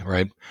laboratory,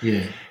 right?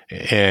 Yeah.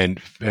 And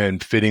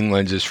fitting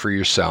lenses for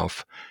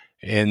yourself.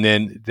 And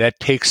then that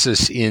takes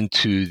us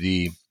into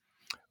the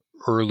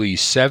early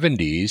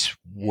 70s,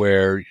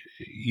 where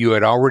you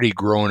had already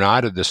grown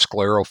out of the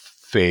scleral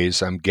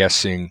phase, I'm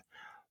guessing,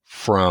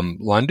 from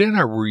London,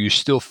 or were you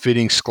still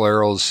fitting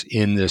sclerals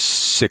in the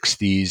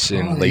 60s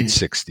and late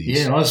 60s?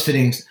 Yeah,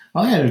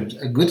 I had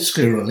a good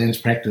scleral lens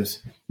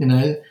practice.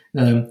 There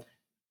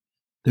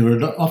were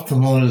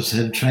ophthalmologists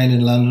that had trained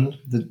in London,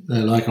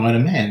 like Ida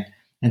Mann,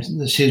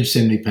 and she'd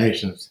send me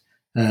patients.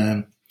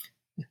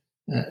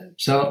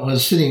 So I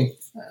was sitting.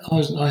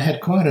 I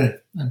had quite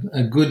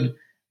a good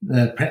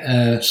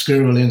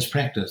scleral lens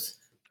practice.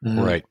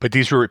 Right, but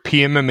these were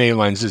PMMA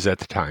lenses at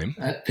the time.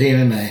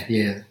 PMMA,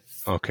 yeah.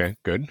 Okay,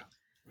 good.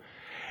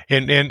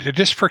 And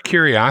just for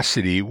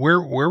curiosity,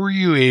 where were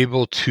you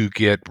able to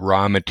get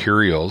raw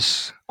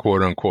materials,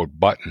 quote unquote,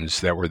 buttons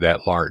that were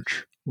that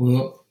large?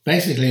 Well,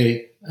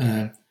 basically,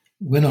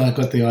 when I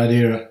got the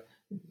idea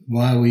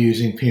why we're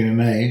using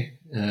PMMA,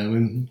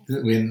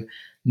 when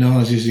no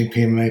one's using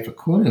PMMA for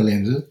corneal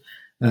lenses,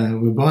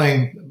 we're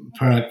buying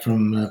product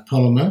from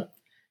Polymer.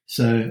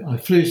 So I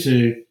flew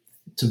to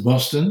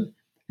Boston,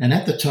 and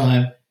at the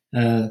time,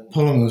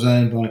 Polymer was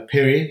owned by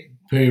Perry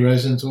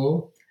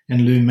Rosenthal,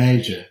 and Lou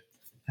Major.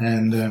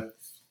 And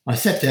I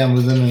sat down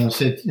with them and I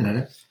said,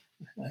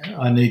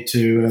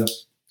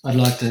 I'd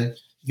like to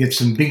get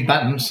some big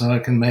buttons so I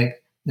can make,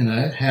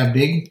 how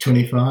big?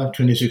 25,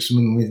 26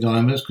 millimeter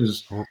diameters.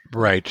 Cause,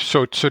 right.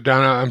 So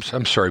Donna,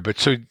 I'm sorry, but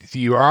so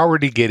you're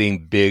already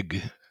getting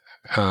big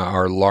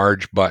or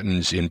large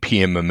buttons in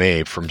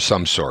PMMA from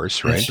some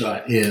source, right? That's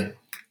right, yeah.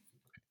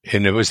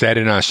 And was that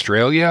in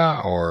Australia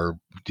or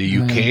the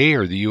UK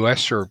or the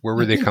US, or where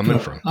were they coming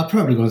from? I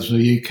probably got to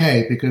the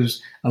UK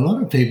because a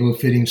lot of people are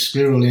fitting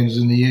scleral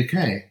lenses in the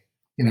UK.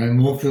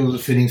 Moorfields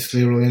are fitting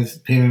scleral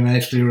lenses, PMMA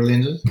scleral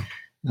lenses.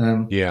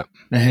 They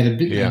had a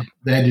bit. Yeah.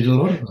 They did a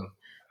lot of them.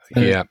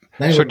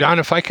 So Don,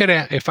 if I can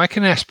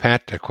ask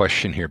Pat a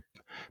question here,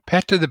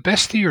 Pat, to the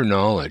best of your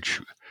knowledge,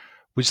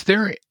 was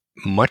there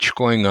much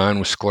going on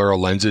with scleral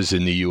lenses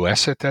in the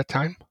US at that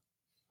time?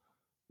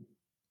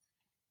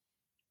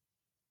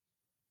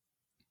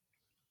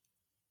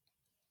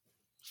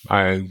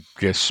 I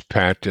guess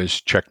Pat has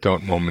checked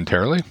out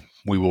momentarily.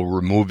 We will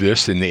remove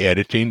this in the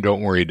editing.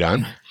 Don't worry,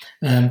 Don.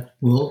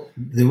 Well,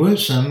 there were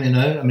some,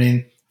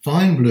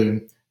 Fine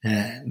Bloom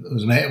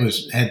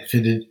was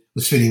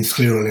fitting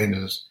scleral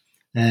lenses.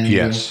 And,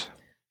 yes.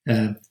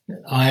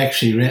 I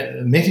actually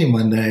met him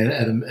one day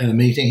at a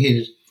meeting.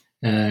 He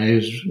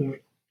was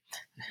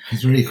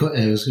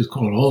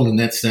quite old in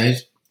that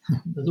stage,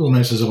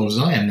 almost as old as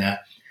I am now.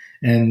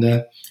 And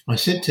I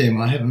said to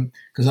him,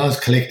 because I was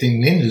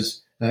collecting lenses,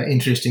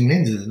 interesting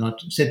lenses, and I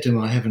said to him,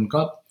 I haven't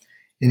got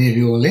any of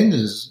your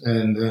lenses.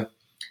 And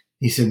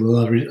he said,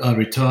 well, I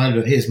retired,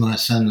 but here's my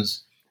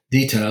son's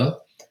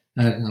detail.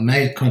 I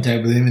made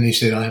contact with him, and he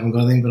said, I haven't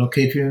got anything, but I'll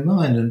keep you in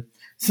mind. And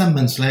some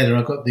months later,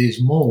 I got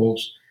these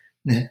molds.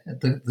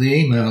 The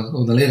email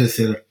or the letter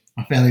said,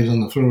 I found these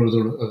on the floor of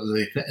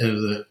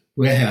the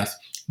warehouse.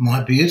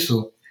 Might be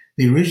useful.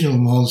 The original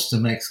molds to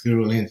make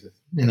scleral lenses,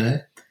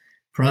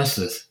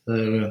 priceless.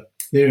 So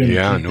they're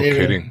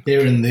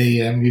in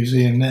the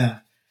museum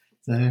now.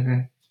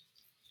 So,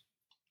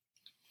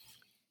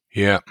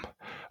 yeah.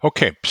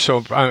 Okay.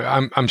 So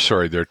I'm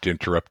sorry there to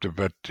interrupt you,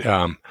 but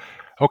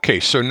okay.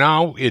 So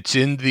now it's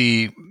in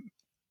the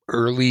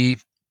early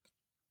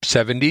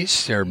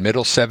 70s or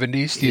middle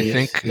 70s, do you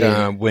think,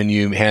 when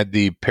you had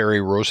the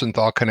Perry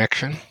Rosenthal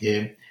connection?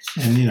 Yeah.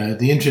 And,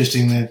 the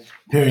interesting that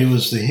Perry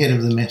was the head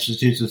of the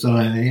Massachusetts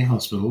Eye and Ear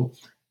Hospital,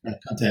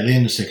 contact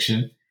lens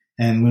section.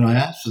 And when I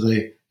asked for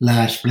the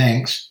large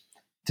blanks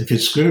to fit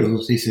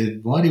sclerals, he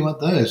said, why do you want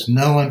those?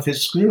 No one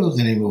fits sclerals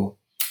anymore.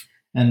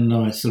 And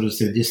I sort of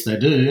said, yes, they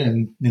do.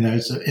 And,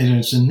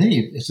 it's a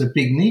need. It's a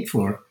big need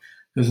for it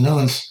because no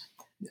one's,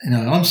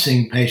 I'm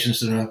seeing patients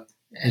that are,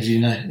 as you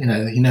know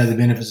the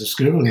benefits of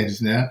scleral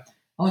lenses now.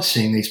 I've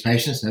seen these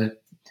patients,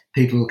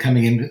 people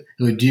coming in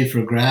who are due for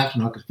a graft,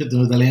 and I could fit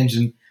them with the lens,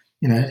 and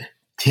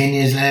 10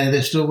 years later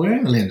they're still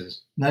wearing the lenses,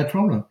 no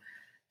problem.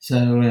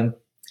 So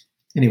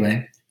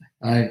anyway,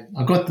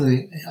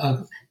 eventually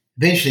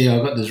I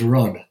got this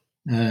rod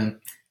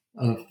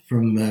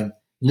from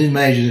Lou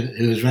Major,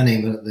 who was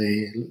running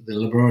the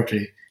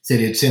laboratory, said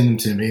he'd send them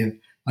to me, and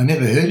I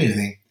never heard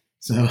anything.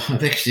 So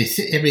I've actually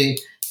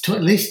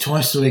at least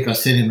twice a week I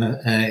sent him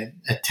a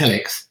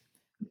telex.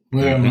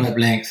 Where are my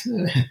blanks?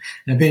 And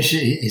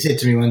eventually he said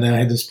to me one day, I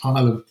had this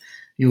pile of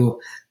your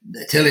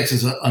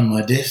telexes on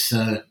my desk,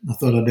 so I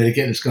thought I'd better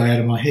get this guy out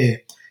of my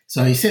hair.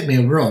 So he sent me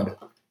a rod,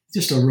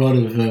 just a rod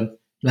of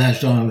large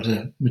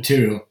diameter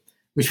material,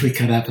 which we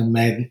cut up and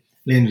made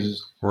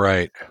lenses.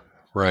 Right.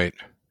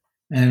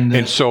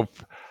 And so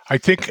I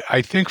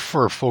think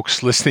for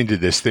folks listening to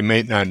this, they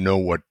may not know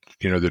what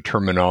the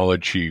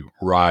terminology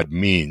rod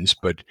means,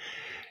 but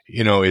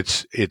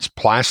it's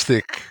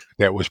plastic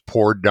that was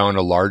poured down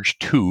a large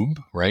tube,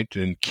 right,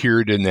 and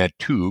cured in that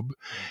tube,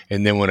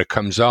 and then when it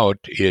comes out,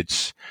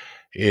 it's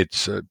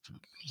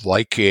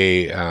like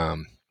a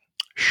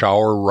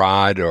shower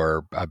rod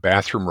or a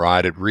bathroom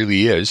rod. It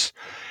really is,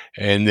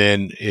 and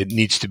then it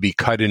needs to be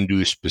cut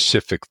into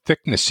specific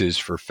thicknesses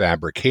for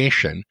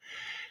fabrication.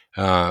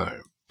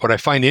 What I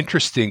find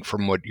interesting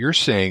from what you're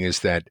saying is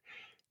that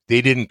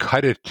they didn't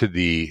cut it to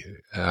the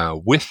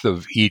width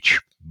of each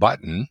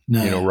button,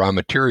 No. Raw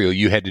material.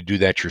 You had to do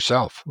that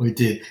yourself. We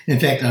did. In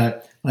fact,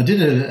 I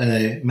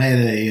did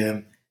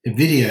made a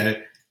video,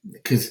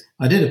 because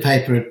I did a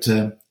paper at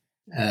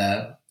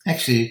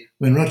actually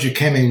when Roger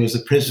Camming was the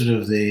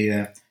president of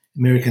the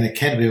American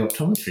Academy of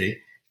Optometry.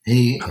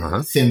 He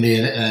sent me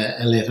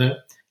a letter,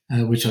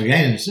 which I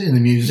gave in the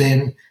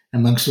museum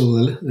amongst all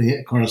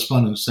the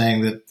correspondence,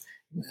 saying that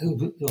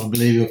I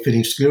believe you're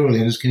fitting scleral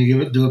lenses. Can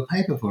you do a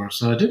paper for us?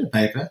 So I did a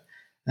paper,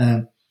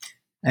 and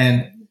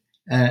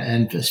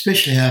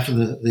especially after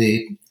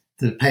the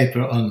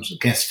paper on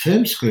gas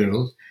perm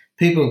sclerals,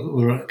 people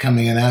were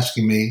coming and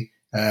asking me,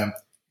 what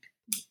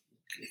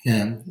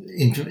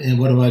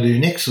do I do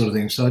next, sort of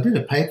thing. So I did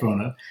a paper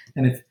on it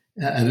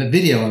and a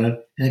video on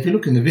it. And if you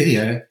look in the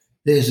video,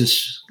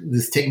 there's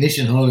this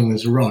technician holding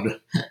this rod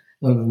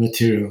of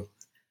material.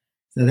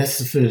 So that's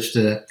the first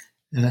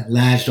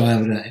large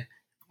diameter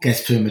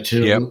gas perm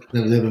material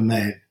that was ever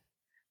made.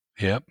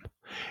 Yep.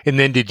 And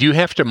then did you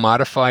have to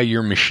modify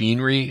your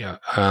machinery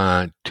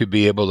to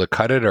be able to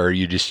cut it, or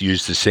you just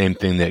used the same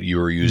thing that you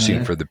were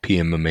using for the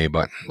PMMA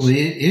buttons?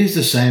 We used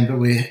the same, but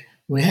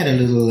we had a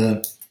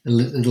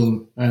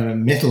little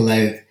metal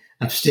lathe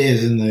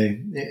upstairs in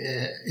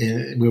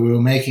the where we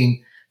were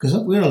making, because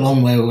we're a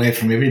long way away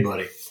from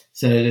everybody,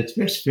 so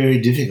it's very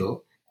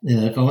difficult.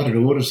 If I wanted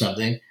to order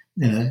something,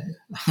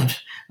 I'd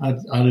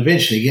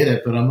eventually get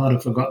it, but I might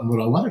have forgotten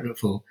what I wanted it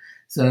for.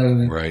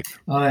 So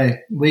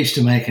we used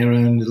to make our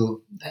own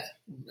little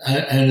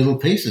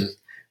pieces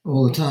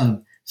all the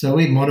time. So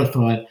we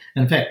modified.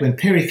 In fact, when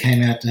Perry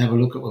came out to have a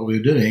look at what we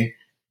were doing,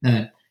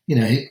 I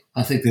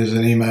think there's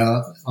an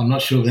email. I'm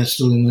not sure if that's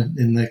still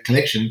in the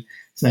collection,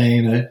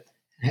 saying,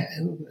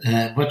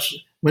 how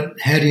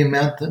do you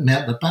mount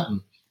the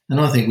button? And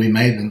I think we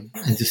made them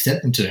and just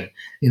sent them to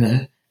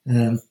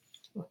him.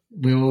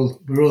 We're all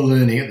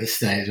learning at this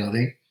stage, I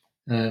think.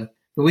 But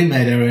we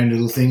made our own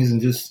little things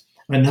and just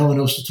had no one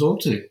else to talk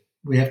to.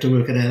 We have to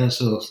work it out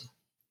ourselves.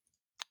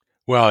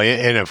 Well,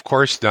 and of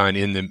course, Don,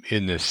 in the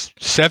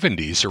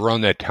 70s,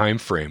 around that time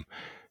frame,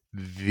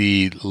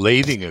 the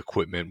lathing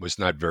equipment was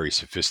not very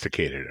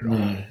sophisticated at all.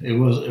 No, it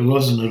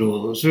wasn't at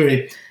all. It was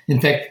very, in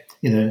fact,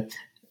 a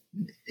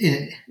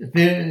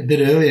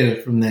bit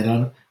earlier from that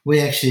on, we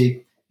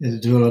actually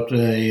developed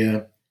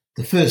the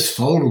first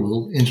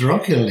foldable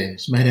intraocular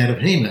lens made out of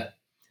HEMA.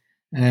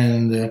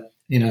 And,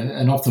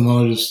 an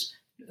ophthalmologist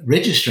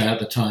registrar at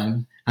the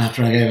time,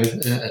 after I gave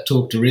a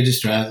talk to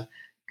registrars,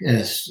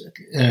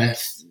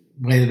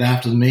 waited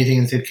after the meeting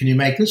and said, "Can you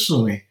make this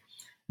for me?"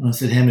 And I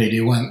said, "How many do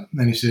you want?"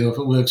 And he said, "If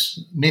it works,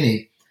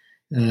 many."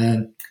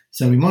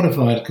 So we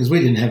modified it because we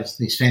didn't have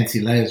these fancy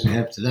layers we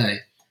have today.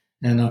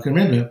 And I can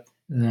remember,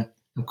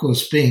 of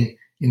course, being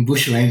in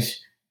bush range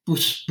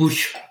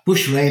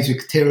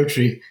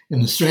territory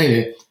in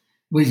Australia,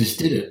 we just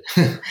did it.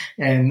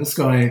 And this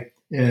guy,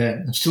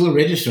 still a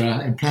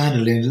registrar,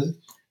 implanted lenses.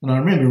 And I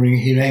remember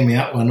he rang me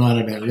up one night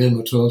about 11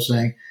 or 12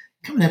 saying,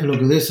 "Come and have a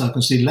look at this. I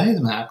can see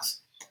laser marks."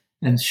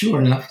 And sure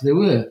enough, there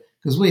were,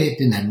 because we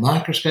didn't have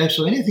microscopes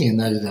or anything in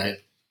those days.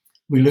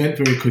 We learned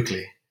very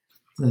quickly.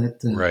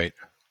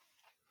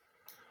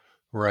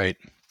 Right.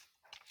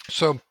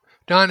 So,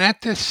 Don,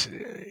 at this,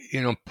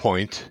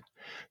 point,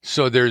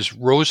 so there's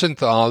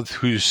Rosenthal,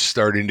 who's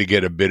starting to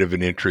get a bit of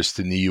an interest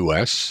in the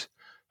U.S.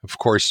 Of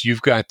course,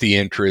 you've got the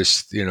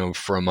interest,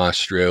 from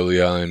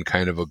Australia and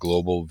kind of a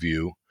global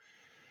view.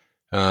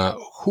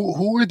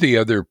 Who are the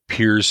other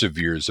peers of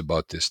yours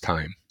about this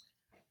time?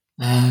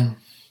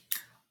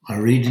 I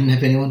really didn't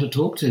have anyone to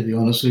talk to be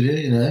honest with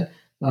you.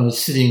 I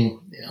was sitting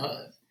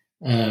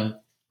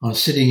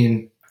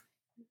in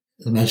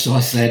the most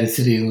isolated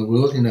city in the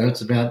world.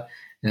 It's about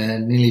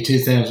nearly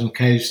 2,000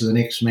 k's to the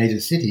next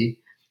major city.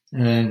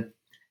 There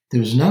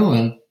was no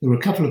one. There were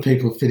a couple of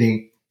people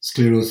fitting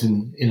sclerals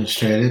in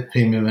Australia,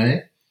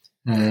 PMMA.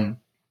 I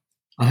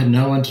had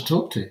no one to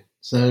talk to.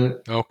 So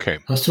okay,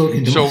 I was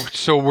talking to.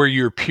 So were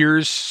your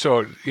peers?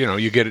 So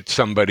you get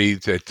somebody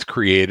that's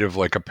creative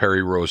like a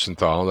Perry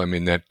Rosenthal. I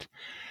mean that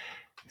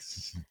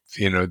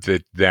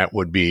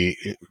would be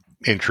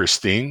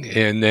interesting.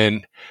 And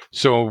then,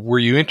 so were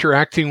you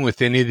interacting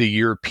with any of the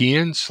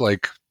Europeans,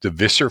 like the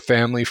Visser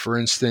family, for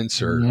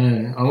instance? Or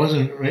no, I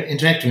wasn't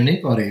interacting with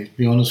anybody. To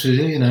be honest with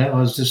you, I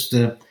was just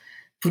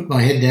put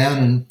my head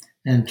down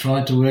and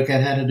tried to work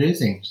out how to do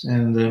things.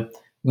 And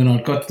when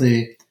I got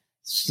the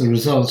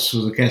results for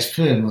the gas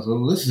perm, I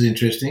thought, well, this is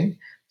interesting.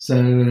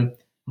 So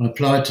I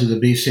applied to the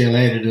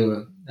BCLA to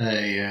do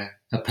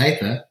a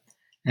paper,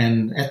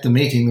 and at the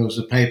meeting there was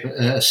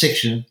a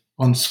section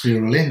on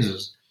scleral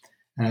lenses,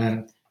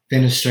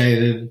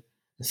 fenestrated,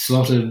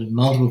 slotted,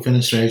 multiple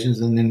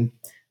fenestrations, and then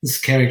this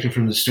character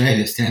from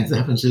Australia stands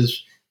up and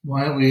says,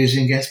 "Why aren't we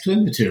using gas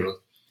perm material?"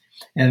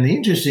 And the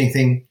interesting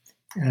thing,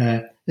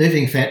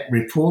 Irving Fatt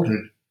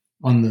reported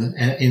on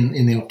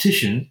in the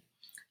optician,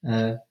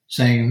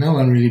 saying no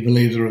one really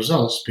believed the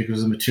results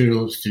because the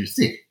material was too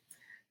thick.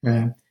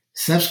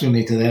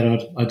 Subsequently to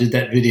that, I did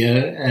that video,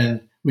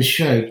 and we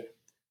showed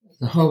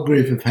the whole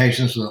group of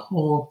patients with a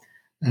whole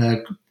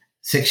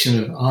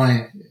section of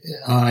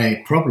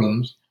eye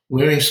problems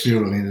wearing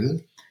scleral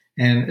lenses.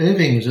 And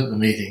Irving was at the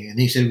meeting, and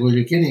he said, "Well,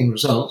 you're getting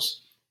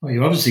results. Well,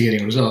 you're obviously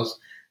getting results.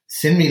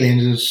 Send me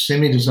lenses,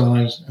 send me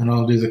designs, and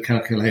I'll do the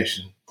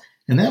calculation."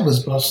 And that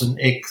was Boston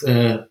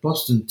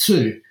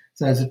 2.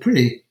 So it's a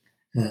pretty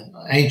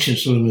ancient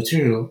sort of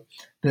material.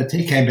 But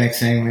he came back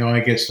saying the eye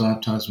gets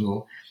 5 times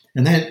more.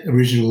 And that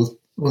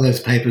all those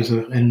papers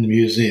are in the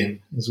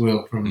museum as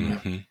well from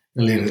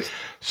the letters.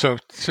 So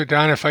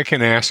Don, if I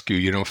can ask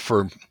you,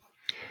 for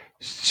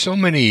so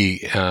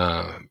many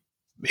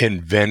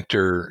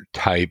inventor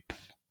type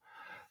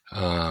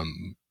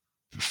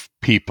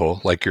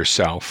people like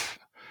yourself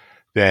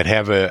that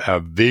have a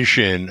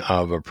vision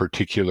of a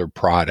particular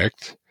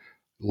product,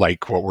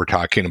 like what we're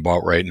talking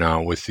about right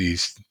now with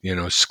these,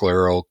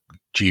 scleral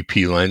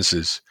GP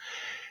lenses.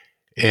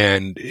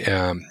 And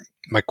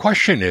my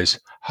question is,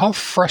 how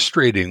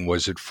frustrating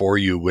was it for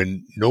you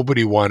when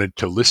nobody wanted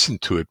to listen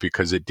to it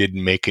because it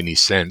didn't make any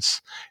sense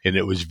and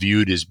it was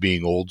viewed as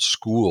being old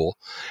school,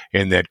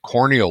 and that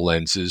corneal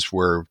lenses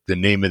were the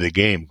name of the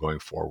game going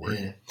forward?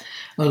 Yeah.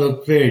 Oh,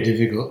 look, very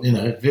difficult,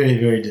 very,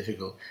 very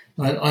difficult.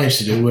 I used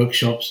to do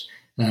workshops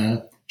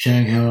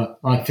showing how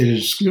I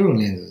fitted scleral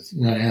lenses,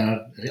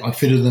 how I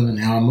fitted them and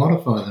how I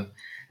modify them.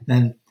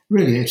 And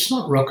really, it's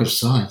not rocket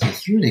science.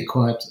 It's really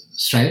quite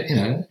straight,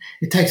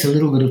 it takes a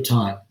little bit of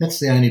time. That's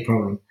the only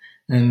problem.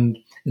 And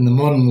in the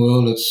modern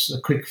world, it's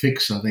a quick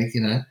fix, I think,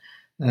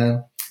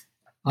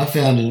 I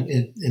found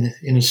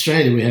in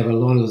Australia, we have a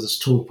lot of this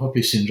tall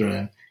poppy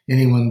syndrome.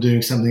 Anyone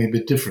doing something a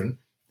bit different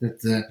that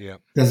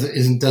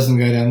doesn't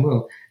go down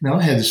well. Now,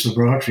 I had this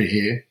laboratory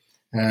here,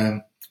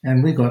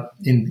 and we got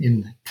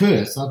in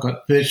Perth, I've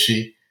got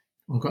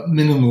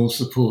minimal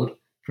support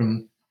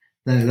from,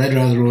 they'd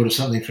rather order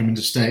something from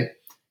interstate,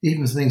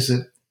 even things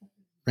that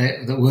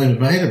weren't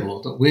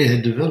available, that we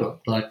had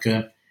developed, like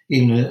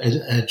even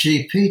a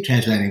GP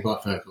translating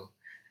bifocal.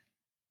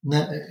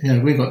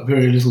 We got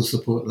very little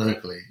support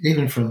locally,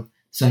 even from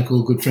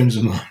so-called good friends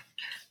of mine.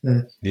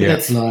 But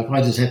that's life.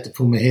 I just had to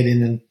pull my head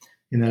in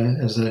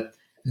and, as a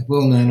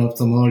well-known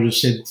ophthalmologist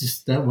said,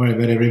 just don't worry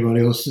about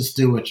everybody else, just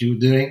do what you're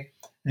doing,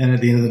 and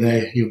at the end of the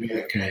day, you'll be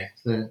okay.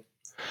 So.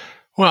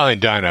 Well, and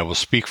Don, I will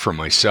speak for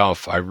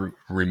myself. I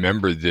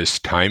remember this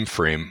time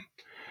frame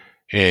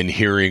and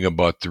hearing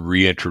about the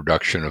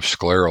reintroduction of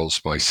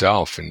sclerals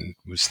myself, and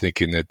was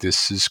thinking that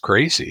this is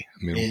crazy.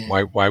 I mean,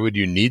 why would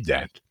you need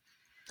that?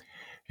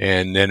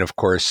 And then, of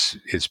course,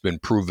 it's been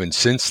proven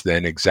since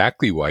then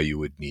exactly why you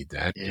would need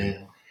that.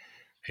 Yeah.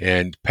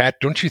 And Pat,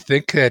 don't you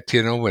think that,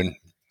 when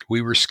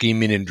we were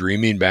scheming and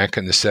dreaming back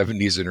in the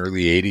 70s and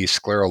early 80s,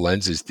 scleral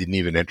lenses didn't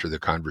even enter the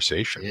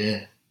conversation?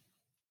 Yeah.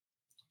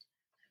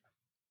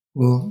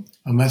 Well,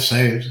 I must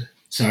say,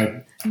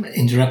 sorry, I'm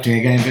interrupting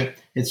again, but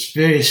it's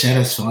very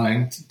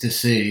satisfying to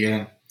see,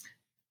 to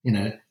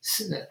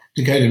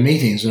go to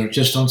meetings that are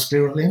just on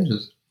scleral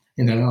lenses.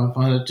 I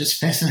find it just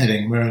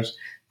fascinating, whereas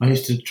I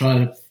used to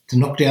try to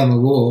knock down the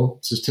wall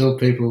to tell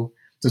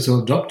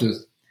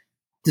doctors,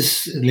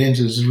 this lens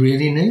is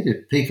really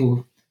needed.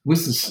 People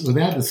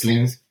without this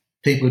lens,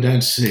 people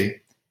don't see.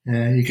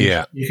 You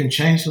can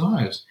change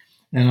lives.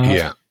 And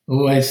I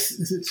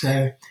always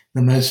say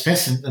the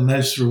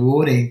most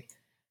rewarding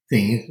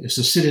thing is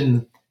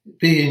to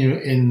be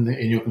in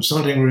your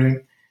consulting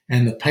room,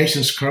 and the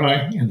patient's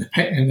crying and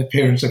the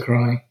parents are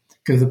crying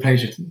because the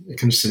patient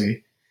can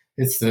see.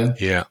 It's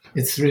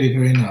really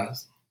very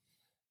nice.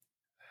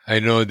 I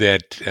know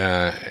that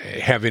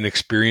having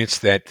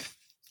experienced that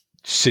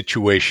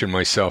situation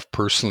myself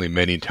personally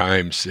many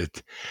times,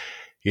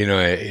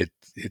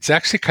 it's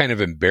actually kind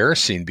of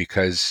embarrassing,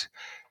 because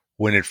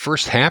when it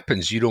first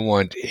happens, you don't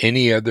want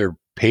any other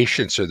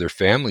patients or their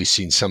families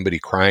seeing somebody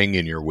crying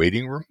in your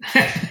waiting room.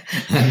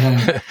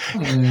 I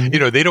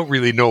know. They don't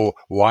really know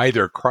why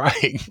they're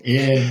crying.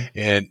 Yeah.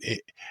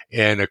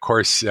 And of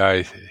course,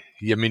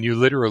 you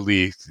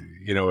literally,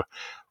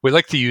 we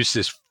like to use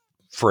this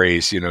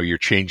phrase, you're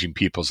changing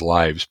people's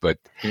lives, but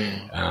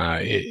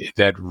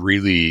that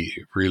really,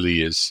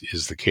 really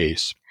is the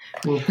case.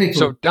 Well,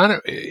 so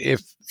Donna,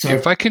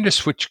 if I can just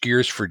switch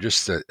gears for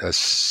just a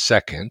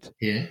second.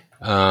 Yeah.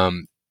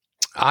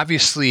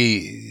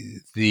 Obviously,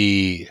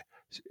 the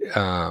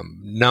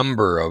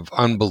number of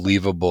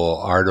unbelievable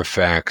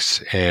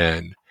artifacts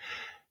and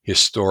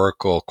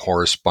historical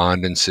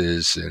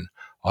correspondences and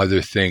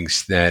other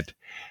things that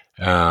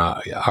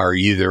are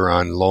either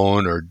on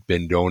loan or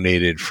been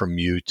donated from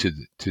you to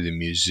the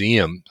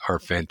museum are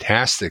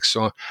fantastic.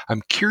 So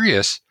I'm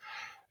curious,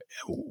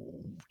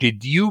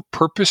 did you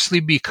purposely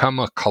become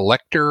a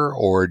collector,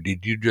 or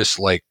did you just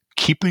like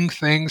keeping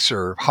things,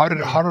 or how did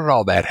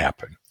all that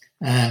happen?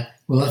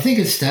 Well, I think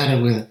it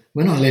started with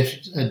when I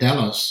left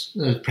Dallos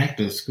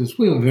practice, because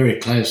we were very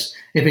close.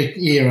 Every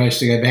year I used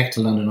to go back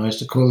to London. I used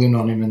to call in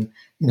on him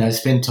and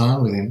spend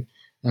time with him.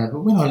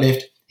 But when I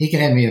left, he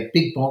gave me a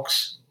big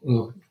box,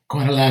 well,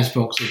 quite a large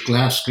box of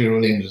glass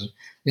scleral lenses,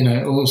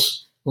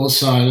 all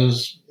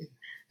sizes,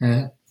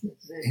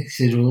 he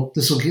said, well,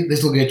 this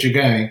will get you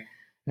going.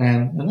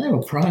 And they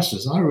were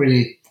priceless. I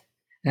really,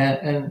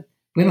 and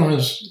when I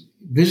was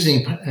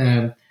visiting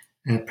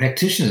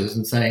practitioners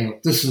and saying,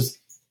 this is,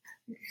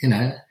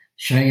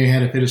 showing you how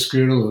to fit a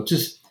scleral, or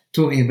just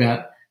talking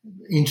about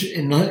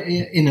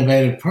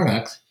innovative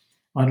products,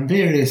 I'd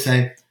invariably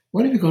say,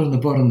 what have you got in the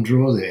bottom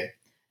drawer there?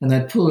 And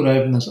they'd pull it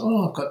open and say,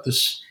 oh, I've got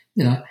this,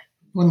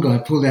 one guy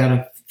pulled out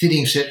a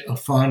fitting set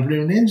of fine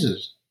bloom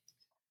lenses,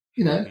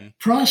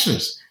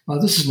 priceless. Oh,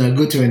 this is no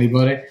good to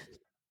anybody.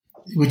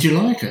 Would you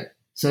like it?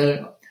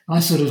 So I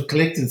sort of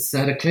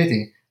started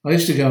collecting. I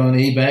used to go on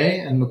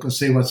eBay and look and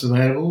see what's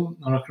available.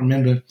 And I can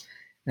remember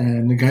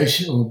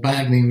negotiating or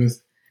bargaining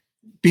with,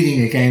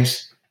 bidding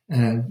against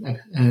a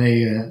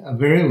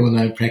very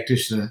well-known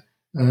practitioner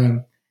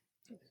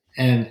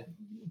and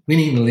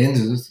winning the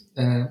lenses,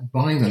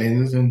 buying the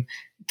lenses, and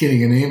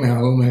getting an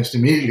email almost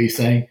immediately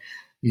saying,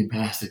 you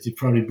bastard, you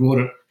probably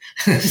bought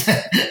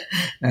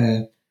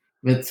it.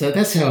 But so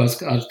that's how I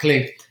was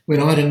collect. When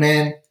Ida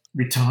Mann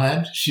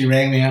retired, she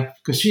rang me up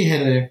because she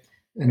had an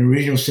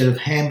original set of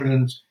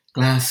Hamilton's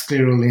glass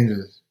scleral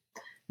lenses.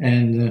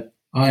 And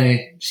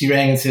she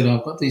rang and said,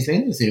 I've got these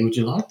lenses here, would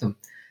you like them?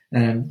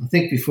 I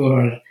think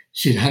before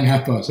she'd hung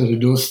up, I was at a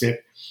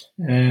doorstep.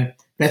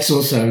 That's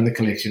also in the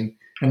collection.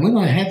 And when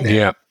I had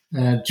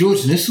that,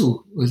 George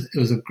Nissel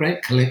was a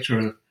great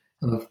collector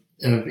of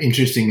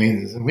interesting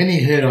lenses. And when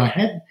he heard I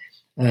had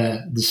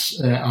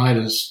this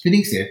Ida's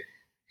fitting set,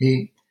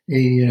 he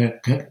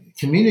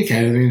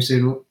communicated with me and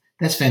said, well,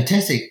 that's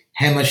fantastic.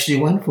 How much do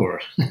you want for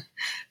it?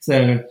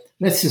 So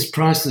let's just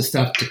price the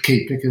stuff to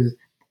keep, because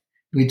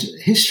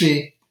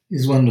history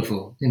is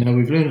wonderful.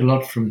 We've learned a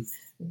lot from.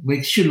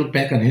 We should look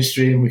back on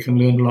history, and we can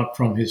learn a lot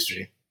from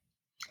history.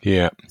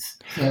 Yeah.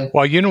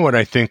 Well, you know what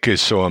I think is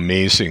so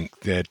amazing,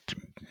 that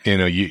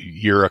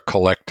you're a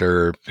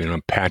collector.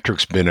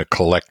 Patrick's been a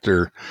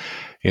collector.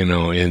 In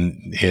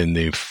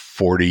the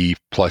 40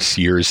 plus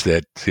years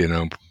that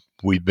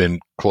we've been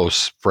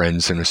close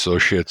friends and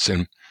associates,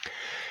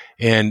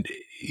 and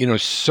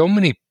so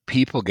many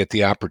people get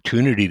the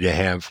opportunity to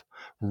have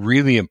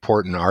really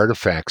important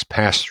artifacts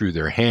pass through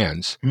their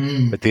hands,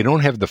 but they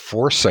don't have the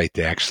foresight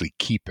to actually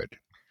keep it.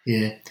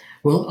 Yeah.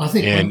 Well, I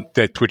think,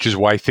 which is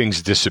why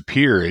things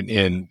disappear,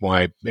 and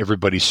why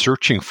everybody's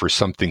searching for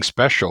something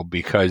special,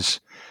 because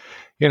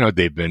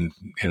they've been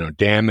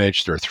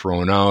damaged or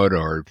thrown out,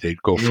 or they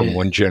go from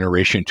one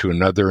generation to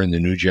another, and the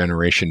new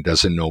generation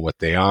doesn't know what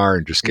they are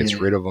and just gets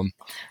rid of them.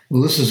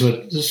 Well,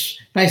 this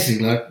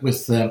basically like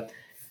with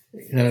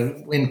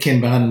when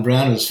Ken Barden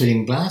Brown was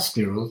fitting glass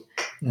sclerals,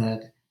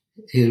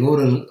 he'd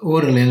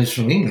order lenses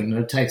from England.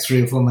 It'd take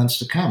 3 or 4 months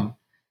to come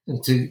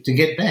to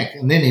get back,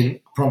 and then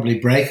he'd probably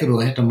break it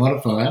or have to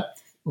modify it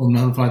or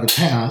modify the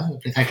power.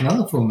 It'd take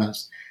another 4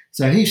 months.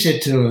 So he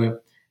said to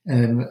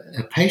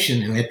a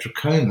patient who had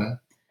trachoma,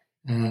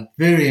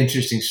 very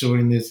interesting story.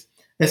 And this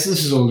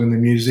is all in the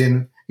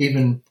museum.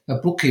 Even a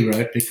book he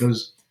wrote,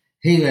 because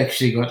he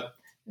actually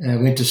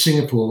went to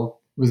Singapore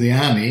with the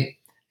army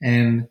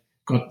and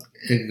got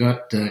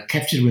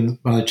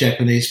captured by the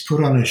Japanese,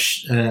 put on a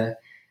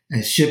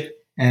ship,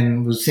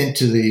 and was sent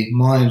to the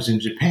mines in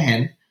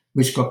Japan,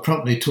 which got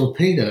promptly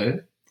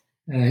torpedoed.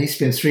 He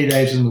spent 3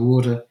 days in the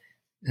water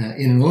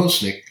in an oil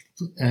slick,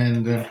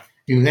 and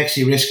he was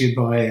actually rescued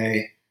by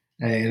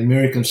an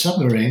American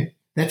submarine.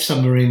 That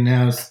submarine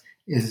now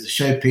is a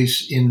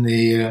showpiece in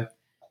the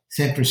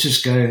San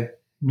Francisco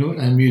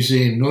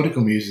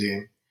Nautical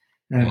Museum.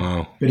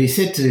 Wow. But he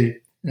said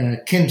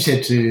Ken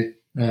said to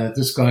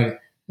this guy,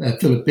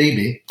 Philip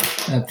Bilby,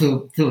 I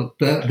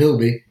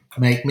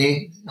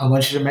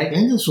want you to make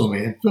lenses for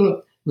me. And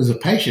Philip was a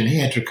patient. He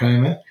had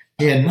trachoma.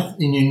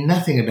 He knew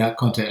nothing about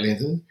contact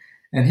lenses.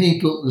 And he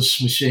built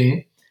this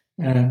machine,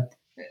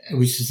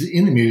 which is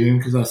in the museum,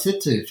 because I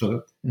said to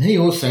Philip, and he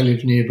also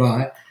lived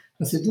nearby,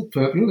 I said, look,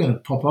 Philip, you're going to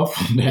pop off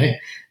one day.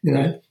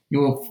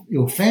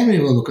 Your family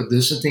will look at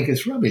this and think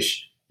it's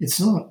rubbish. It's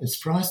not. It's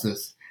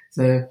priceless.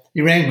 So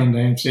he rang one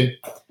day and said,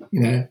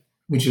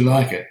 would you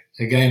like it?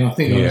 Again, I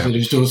think I was at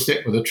his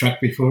doorstep with a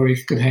truck before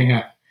he could hang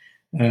up.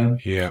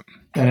 And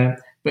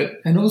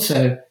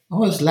also, I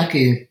was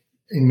lucky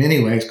in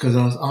many ways because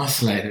I was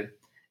isolated.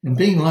 And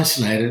being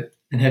isolated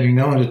and having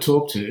no one to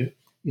talk to,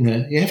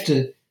 you have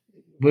to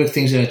work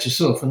things out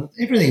yourself. And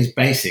everything's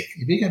basic.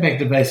 If you go back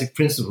to basic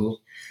principles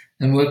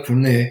and work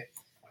from there,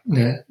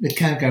 it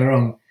can't go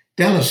wrong.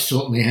 Dallas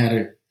taught me how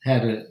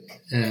to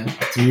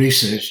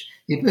research.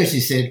 He basically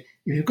said,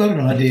 if you've got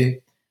an idea,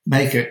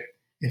 make it.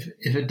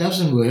 If it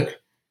doesn't work,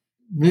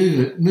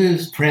 move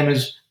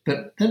parameters,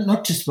 but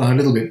not just by a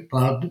little bit,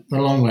 by a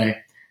long way.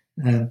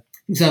 For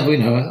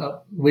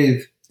example,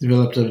 we've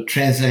developed a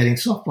translating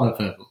soft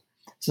bifocal.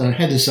 So I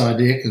had this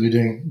idea because we're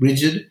doing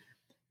rigid.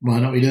 Why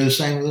not we do the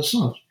same with a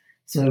soft?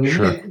 So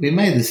we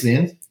made this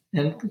lens,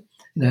 and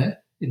it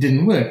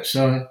didn't work.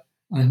 So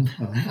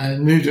I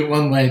moved it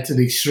one way to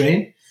the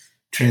extreme,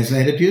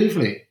 translated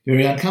beautifully,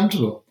 very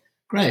uncomfortable.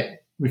 Great,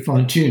 we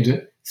fine-tuned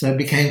it, so it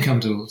became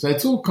comfortable. So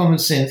it's all common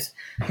sense.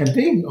 And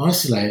being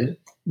isolated,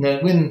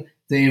 when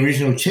the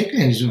original check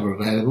lenses were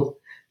available,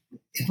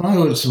 if I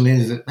ordered some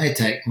lenses, it may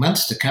take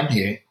months to come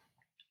here.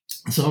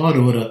 So I'd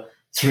order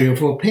 3 or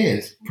 4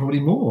 pairs, probably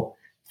more,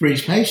 for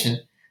each patient.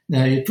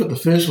 Now, you put the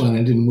first one and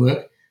it didn't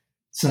work.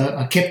 So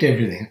I kept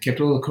everything. I kept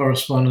all the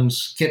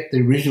correspondence, kept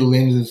the original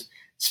lenses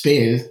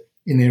spares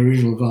in their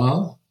original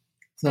vial.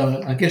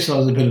 So I guess I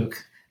was a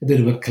bit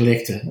of a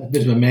collector, a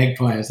bit of a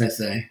magpie, as they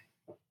say.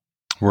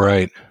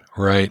 Right.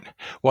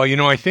 Well,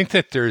 I think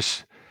that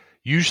there's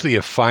usually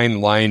a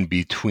fine line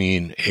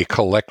between a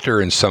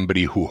collector and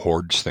somebody who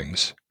hoards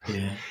things.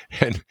 Yeah.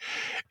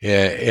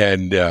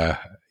 And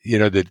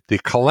the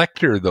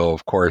collector, though,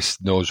 of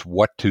course, knows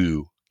what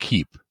to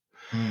keep.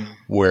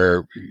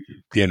 Where,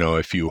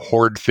 if you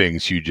hoard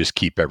things, you just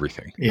keep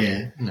everything.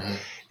 Yeah. No.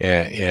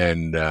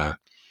 And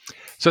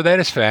so that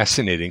is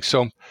fascinating.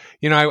 So,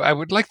 I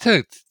would like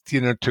to,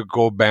 to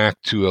go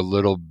back to a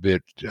little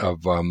bit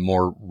of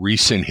more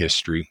recent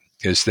history.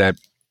 Is that,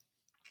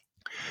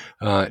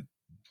 Don,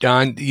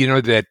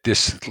 that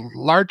this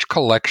large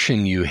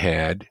collection you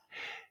had,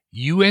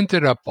 you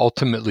ended up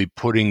ultimately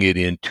putting it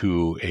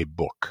into a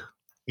book.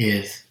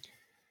 Yes.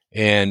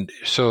 And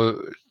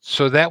so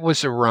that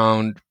was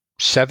around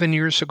 7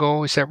 years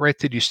ago. Is that right?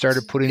 That you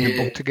started putting the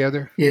book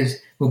together? Yes.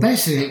 Well,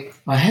 basically,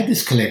 I had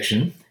this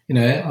collection.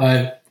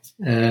 The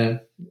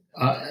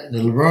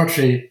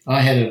laboratory, I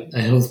had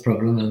a health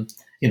problem, and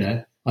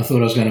I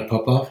thought I was going to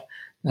pop off.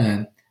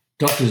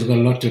 Doctors have got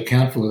a lot to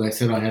account for. They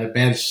said I had a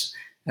bad,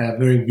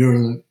 very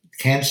virulent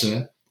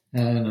cancer,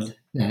 and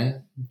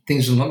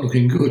things were not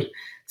looking good.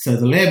 So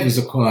the lab was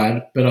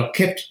acquired, but I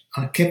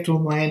kept all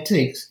my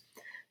antiques.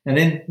 And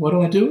then what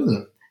do I do with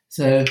them?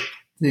 So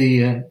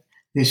the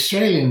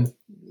Australian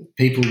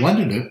people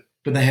wanted it,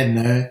 but they had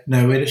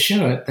nowhere to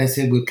show it. They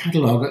said, we'll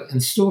catalogue it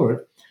and store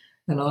it.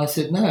 And I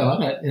said, no, I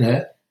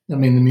don't, the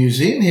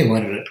museum here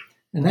wanted it,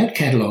 and they'd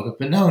catalogue it,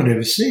 but no one would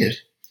ever see it.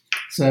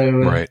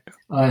 So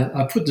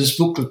I put this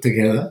booklet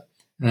together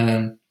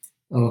with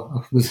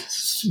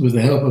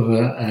the help of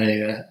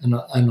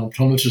an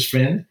optometrist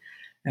friend,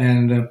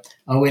 and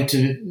I went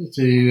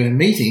to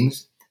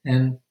meetings,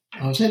 and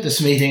I was at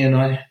this meeting, and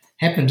I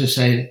happened to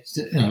say,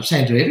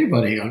 saying to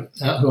everybody who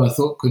I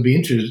thought could be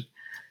interested,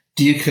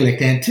 do you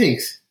collect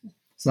antiques?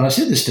 So I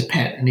said this to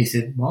Pat, and he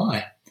said,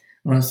 why?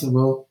 And I said,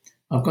 well,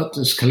 I've got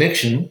this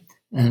collection,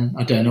 and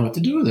I don't know what to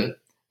do with it.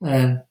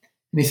 And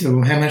he said,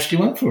 well, how much do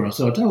you want for it?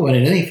 So I don't want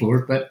anything for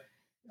it, but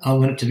I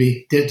want it to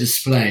be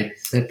displayed.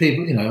 So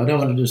people, I don't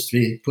want it just to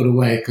be put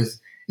away because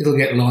it'll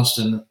get lost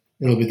and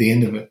it'll be the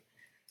end of it.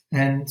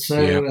 And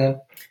so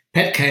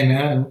Pat came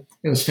out, and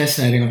it was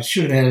fascinating. I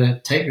should have had a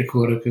tape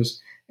recorder because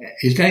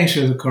he's going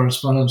through the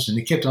correspondence, and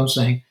he kept on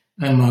saying,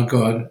 oh, my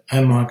God,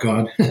 oh, my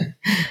God.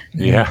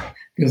 Yeah.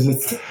 Because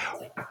it's...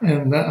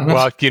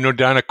 well,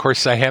 Don, of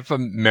course, I have a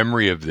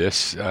memory of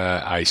this.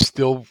 I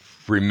still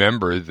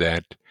remember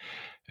that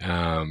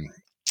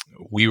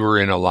we were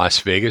in a Las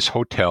Vegas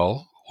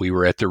hotel. We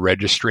were at the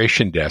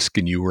registration desk,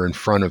 and you were in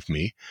front of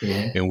me,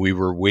 and we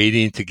were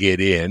waiting to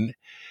get in,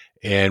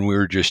 and we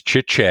were just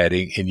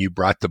chit-chatting, and you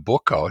brought the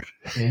book out.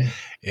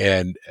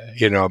 And,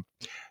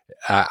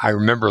 I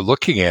remember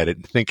looking at it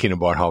and thinking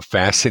about how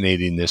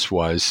fascinating this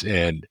was,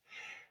 and,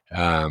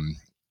 how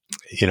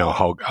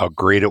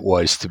great it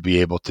was to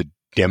be able to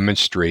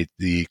demonstrate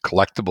the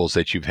collectibles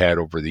that you've had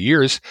over the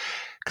years.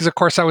 Because, of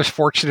course, I was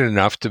fortunate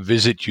enough to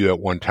visit you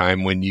at one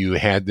time when you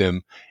had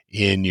them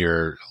in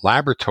your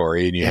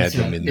laboratory and you had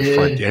them in the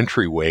front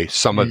entryway,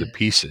 some of the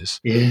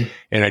pieces.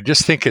 And I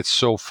just think it's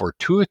so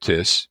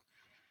fortuitous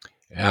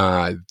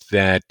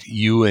that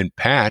you and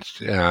Pat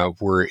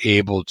were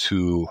able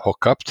to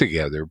hook up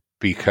together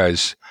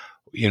because,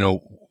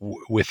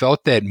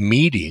 without that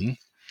meeting,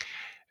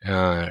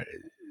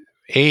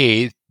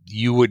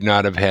 you would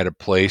not have had a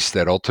place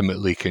that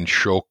ultimately can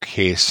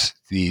showcase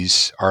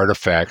these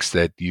artifacts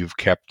that you've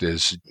kept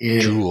as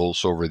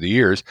jewels over the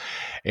years.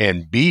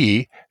 And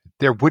B,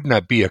 there would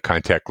not be a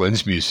contact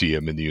lens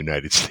museum in the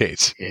United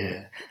States.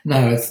 Yeah.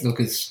 No,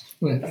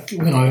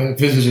 when I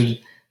visited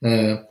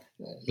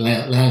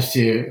last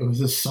year, it was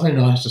just so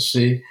nice to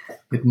see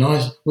it.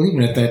 Nice, well,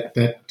 even at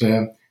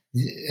that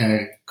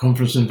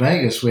conference in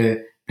Vegas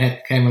where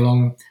Pat came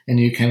along and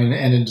you came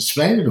and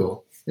displayed it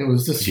all. It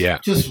was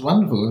just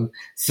wonderful, and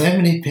so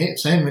many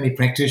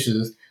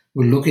practitioners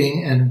were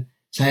looking and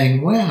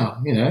saying,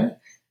 "Wow,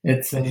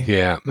 it's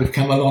we've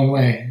come a long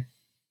way."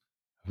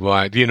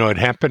 Well, it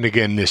happened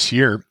again this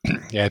year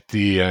at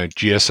the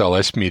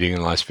GSLS meeting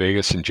in Las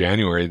Vegas in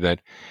January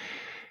that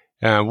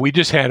we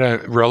just had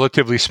a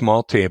relatively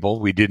small table.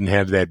 We didn't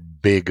have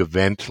that big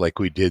event like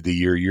we did the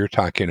year you're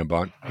talking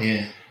about.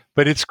 Yeah.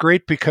 But it's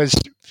great because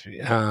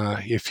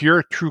if you're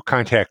a true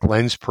contact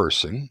lens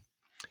person,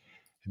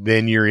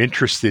 then you're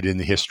interested in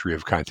the history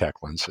of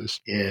contact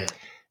lenses. Yeah.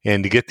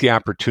 And to get the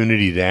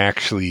opportunity to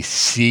actually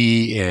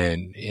see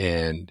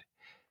and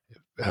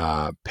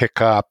pick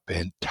up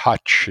and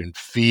touch and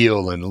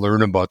feel and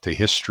learn about the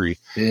history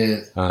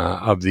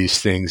of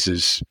these things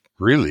is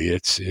really,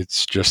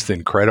 it's just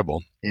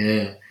incredible.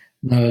 Yeah.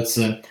 No, it's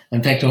in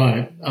fact,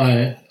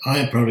 I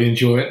probably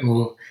enjoy it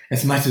more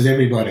as much as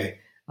everybody.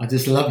 I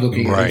just love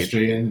looking at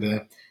history,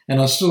 and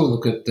And I still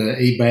look at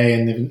eBay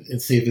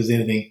and see if there's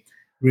anything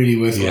really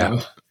worthwhile.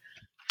 Yeah.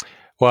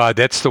 Well,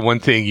 that's the one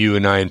thing you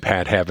and I and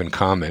Pat have in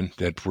common,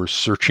 that we're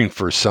searching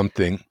for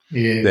something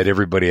that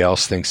everybody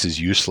else thinks is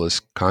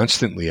useless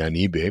constantly on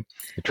eBay.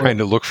 We're trying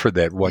to look for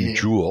that one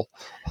jewel.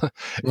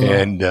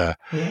 And,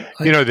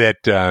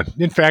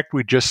 in fact,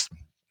 we just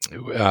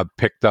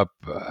picked up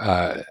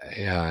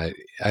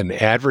an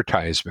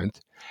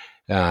advertisement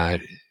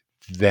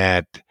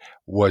that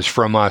was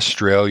from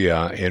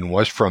Australia and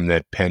was from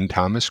that Penn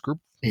Thomas group.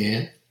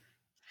 Yeah.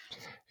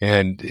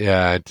 And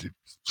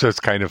so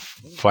it's kind of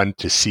fun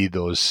to see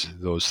those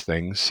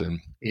things. And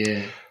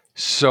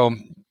so,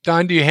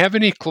 Don, do you have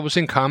any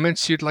closing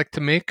comments you'd like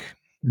to make?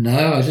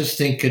 No, I just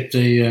think I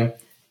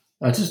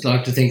just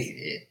like to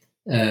think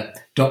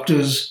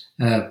doctors,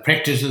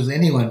 practitioners,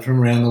 anyone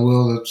from around the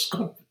world that's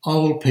got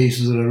old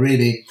pieces that are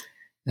really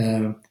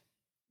they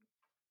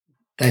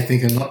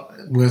think are not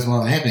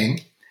worthwhile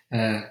having.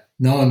 No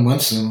one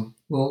wants them.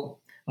 Well,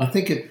 I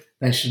think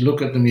they should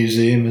look at the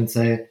museum and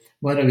say,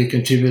 why don't we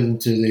contribute them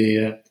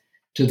to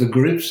the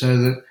group, so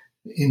that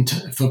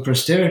for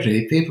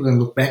posterity, people can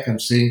look back and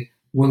see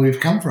where we've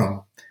come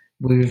from.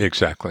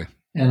 Exactly.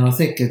 And I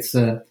think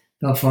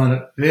they'll find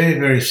it very,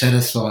 very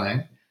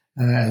satisfying,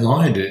 as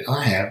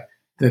I have,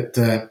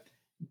 that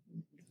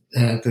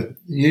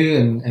you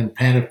and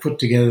Pat have put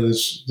together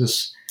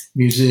this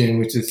museum,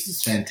 which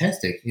is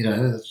fantastic.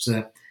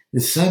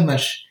 There's so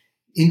much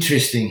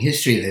interesting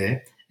history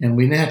there, and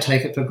we now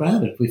take it for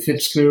granted. We fit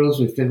sclerals,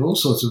 we fit all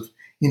sorts of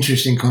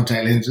interesting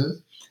contact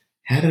lenses.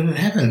 How did it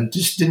happen? It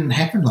just didn't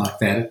happen like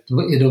that.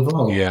 It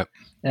evolved. Yeah.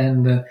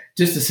 And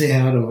just to see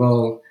how it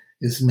evolved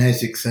is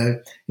magic. So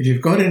if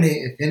you've got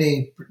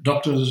any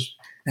doctors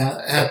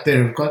out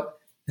there have got,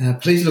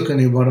 please look in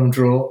your bottom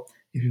drawer.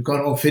 If you've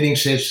got old fitting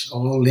sets,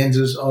 old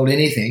lenses, old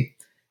anything,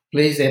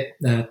 please let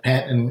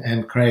Pat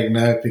and Craig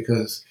know,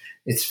 because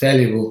it's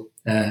valuable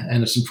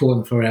and it's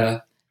important for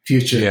our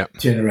future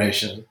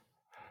generation.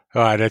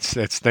 Oh,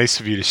 that's nice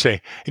of you to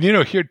say. And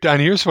here, Don,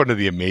 here's one of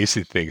the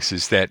amazing things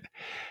is that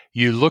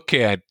you look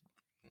at,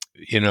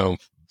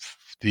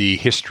 the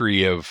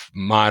history of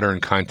modern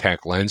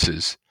contact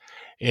lenses,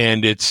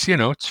 and it's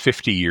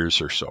 50 years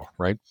or so,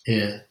 right?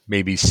 Yeah.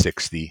 Maybe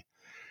 60.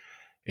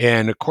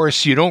 And of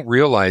course, you don't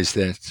realize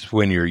that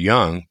when you're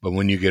young, but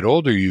when you get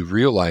older, you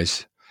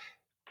realize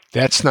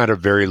that's not a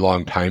very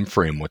long time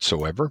frame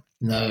whatsoever.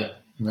 No.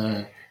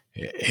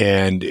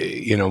 And,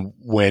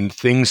 when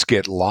things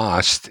get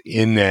lost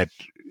within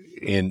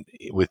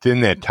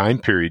that time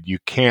period, you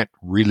can't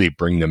really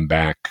bring them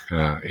back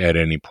at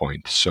any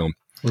point. So,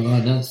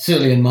 well,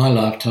 certainly in my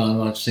lifetime,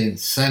 I've seen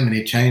so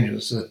many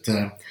changes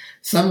that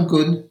some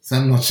good,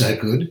 some not so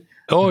good.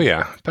 Oh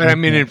yeah, but I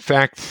mean, in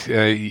fact,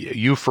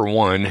 you for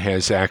one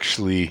has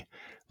actually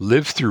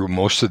lived through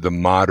most of the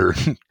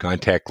modern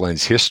contact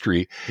lens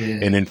history,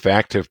 and in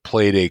fact have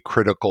played a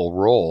critical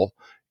role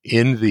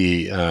in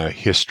the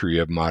history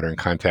of modern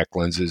contact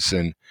lenses.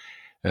 And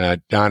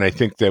Don, I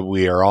think that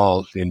we are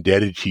all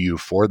indebted to you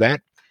for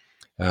that,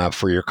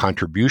 for your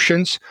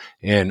contributions,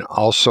 and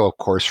also, of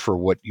course, for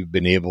what you've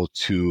been able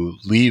to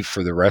leave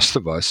for the rest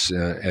of us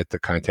at the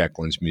Contact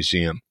Lens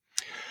Museum.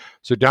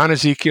 So, Don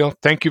Ezekiel,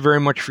 thank you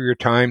very much for your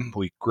time.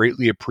 We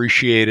greatly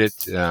appreciate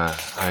it.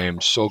 I am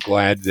so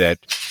glad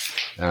that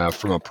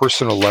from a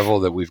personal level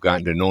that we've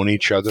gotten to know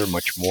each other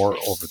much more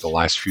over the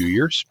last few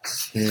years.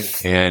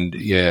 And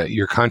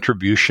your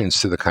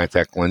contributions to the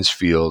contact lens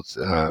field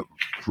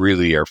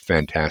really are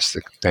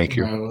fantastic. Thank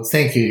you. Well,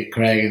 thank you,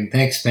 Craig, and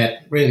thanks,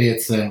 Pat. Really,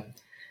 it's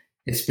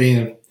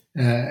been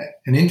an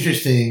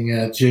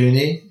interesting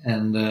journey,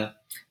 and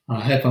I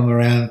hope I'm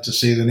around to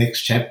see the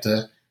next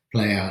chapter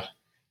play out.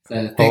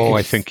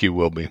 I think you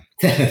will be.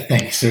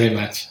 Thanks very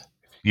much.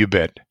 You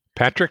bet.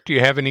 Patrick, do you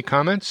have any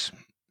comments?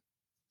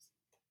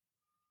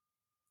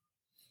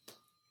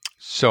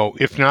 So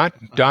if not,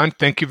 Don,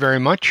 thank you very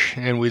much,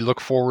 and we look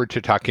forward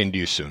to talking to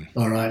you soon.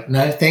 All right.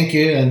 No, thank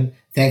you, and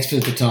thanks for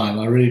the time.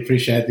 I really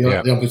appreciate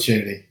the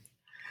opportunity.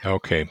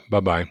 Okay.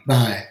 Bye-bye.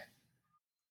 Bye.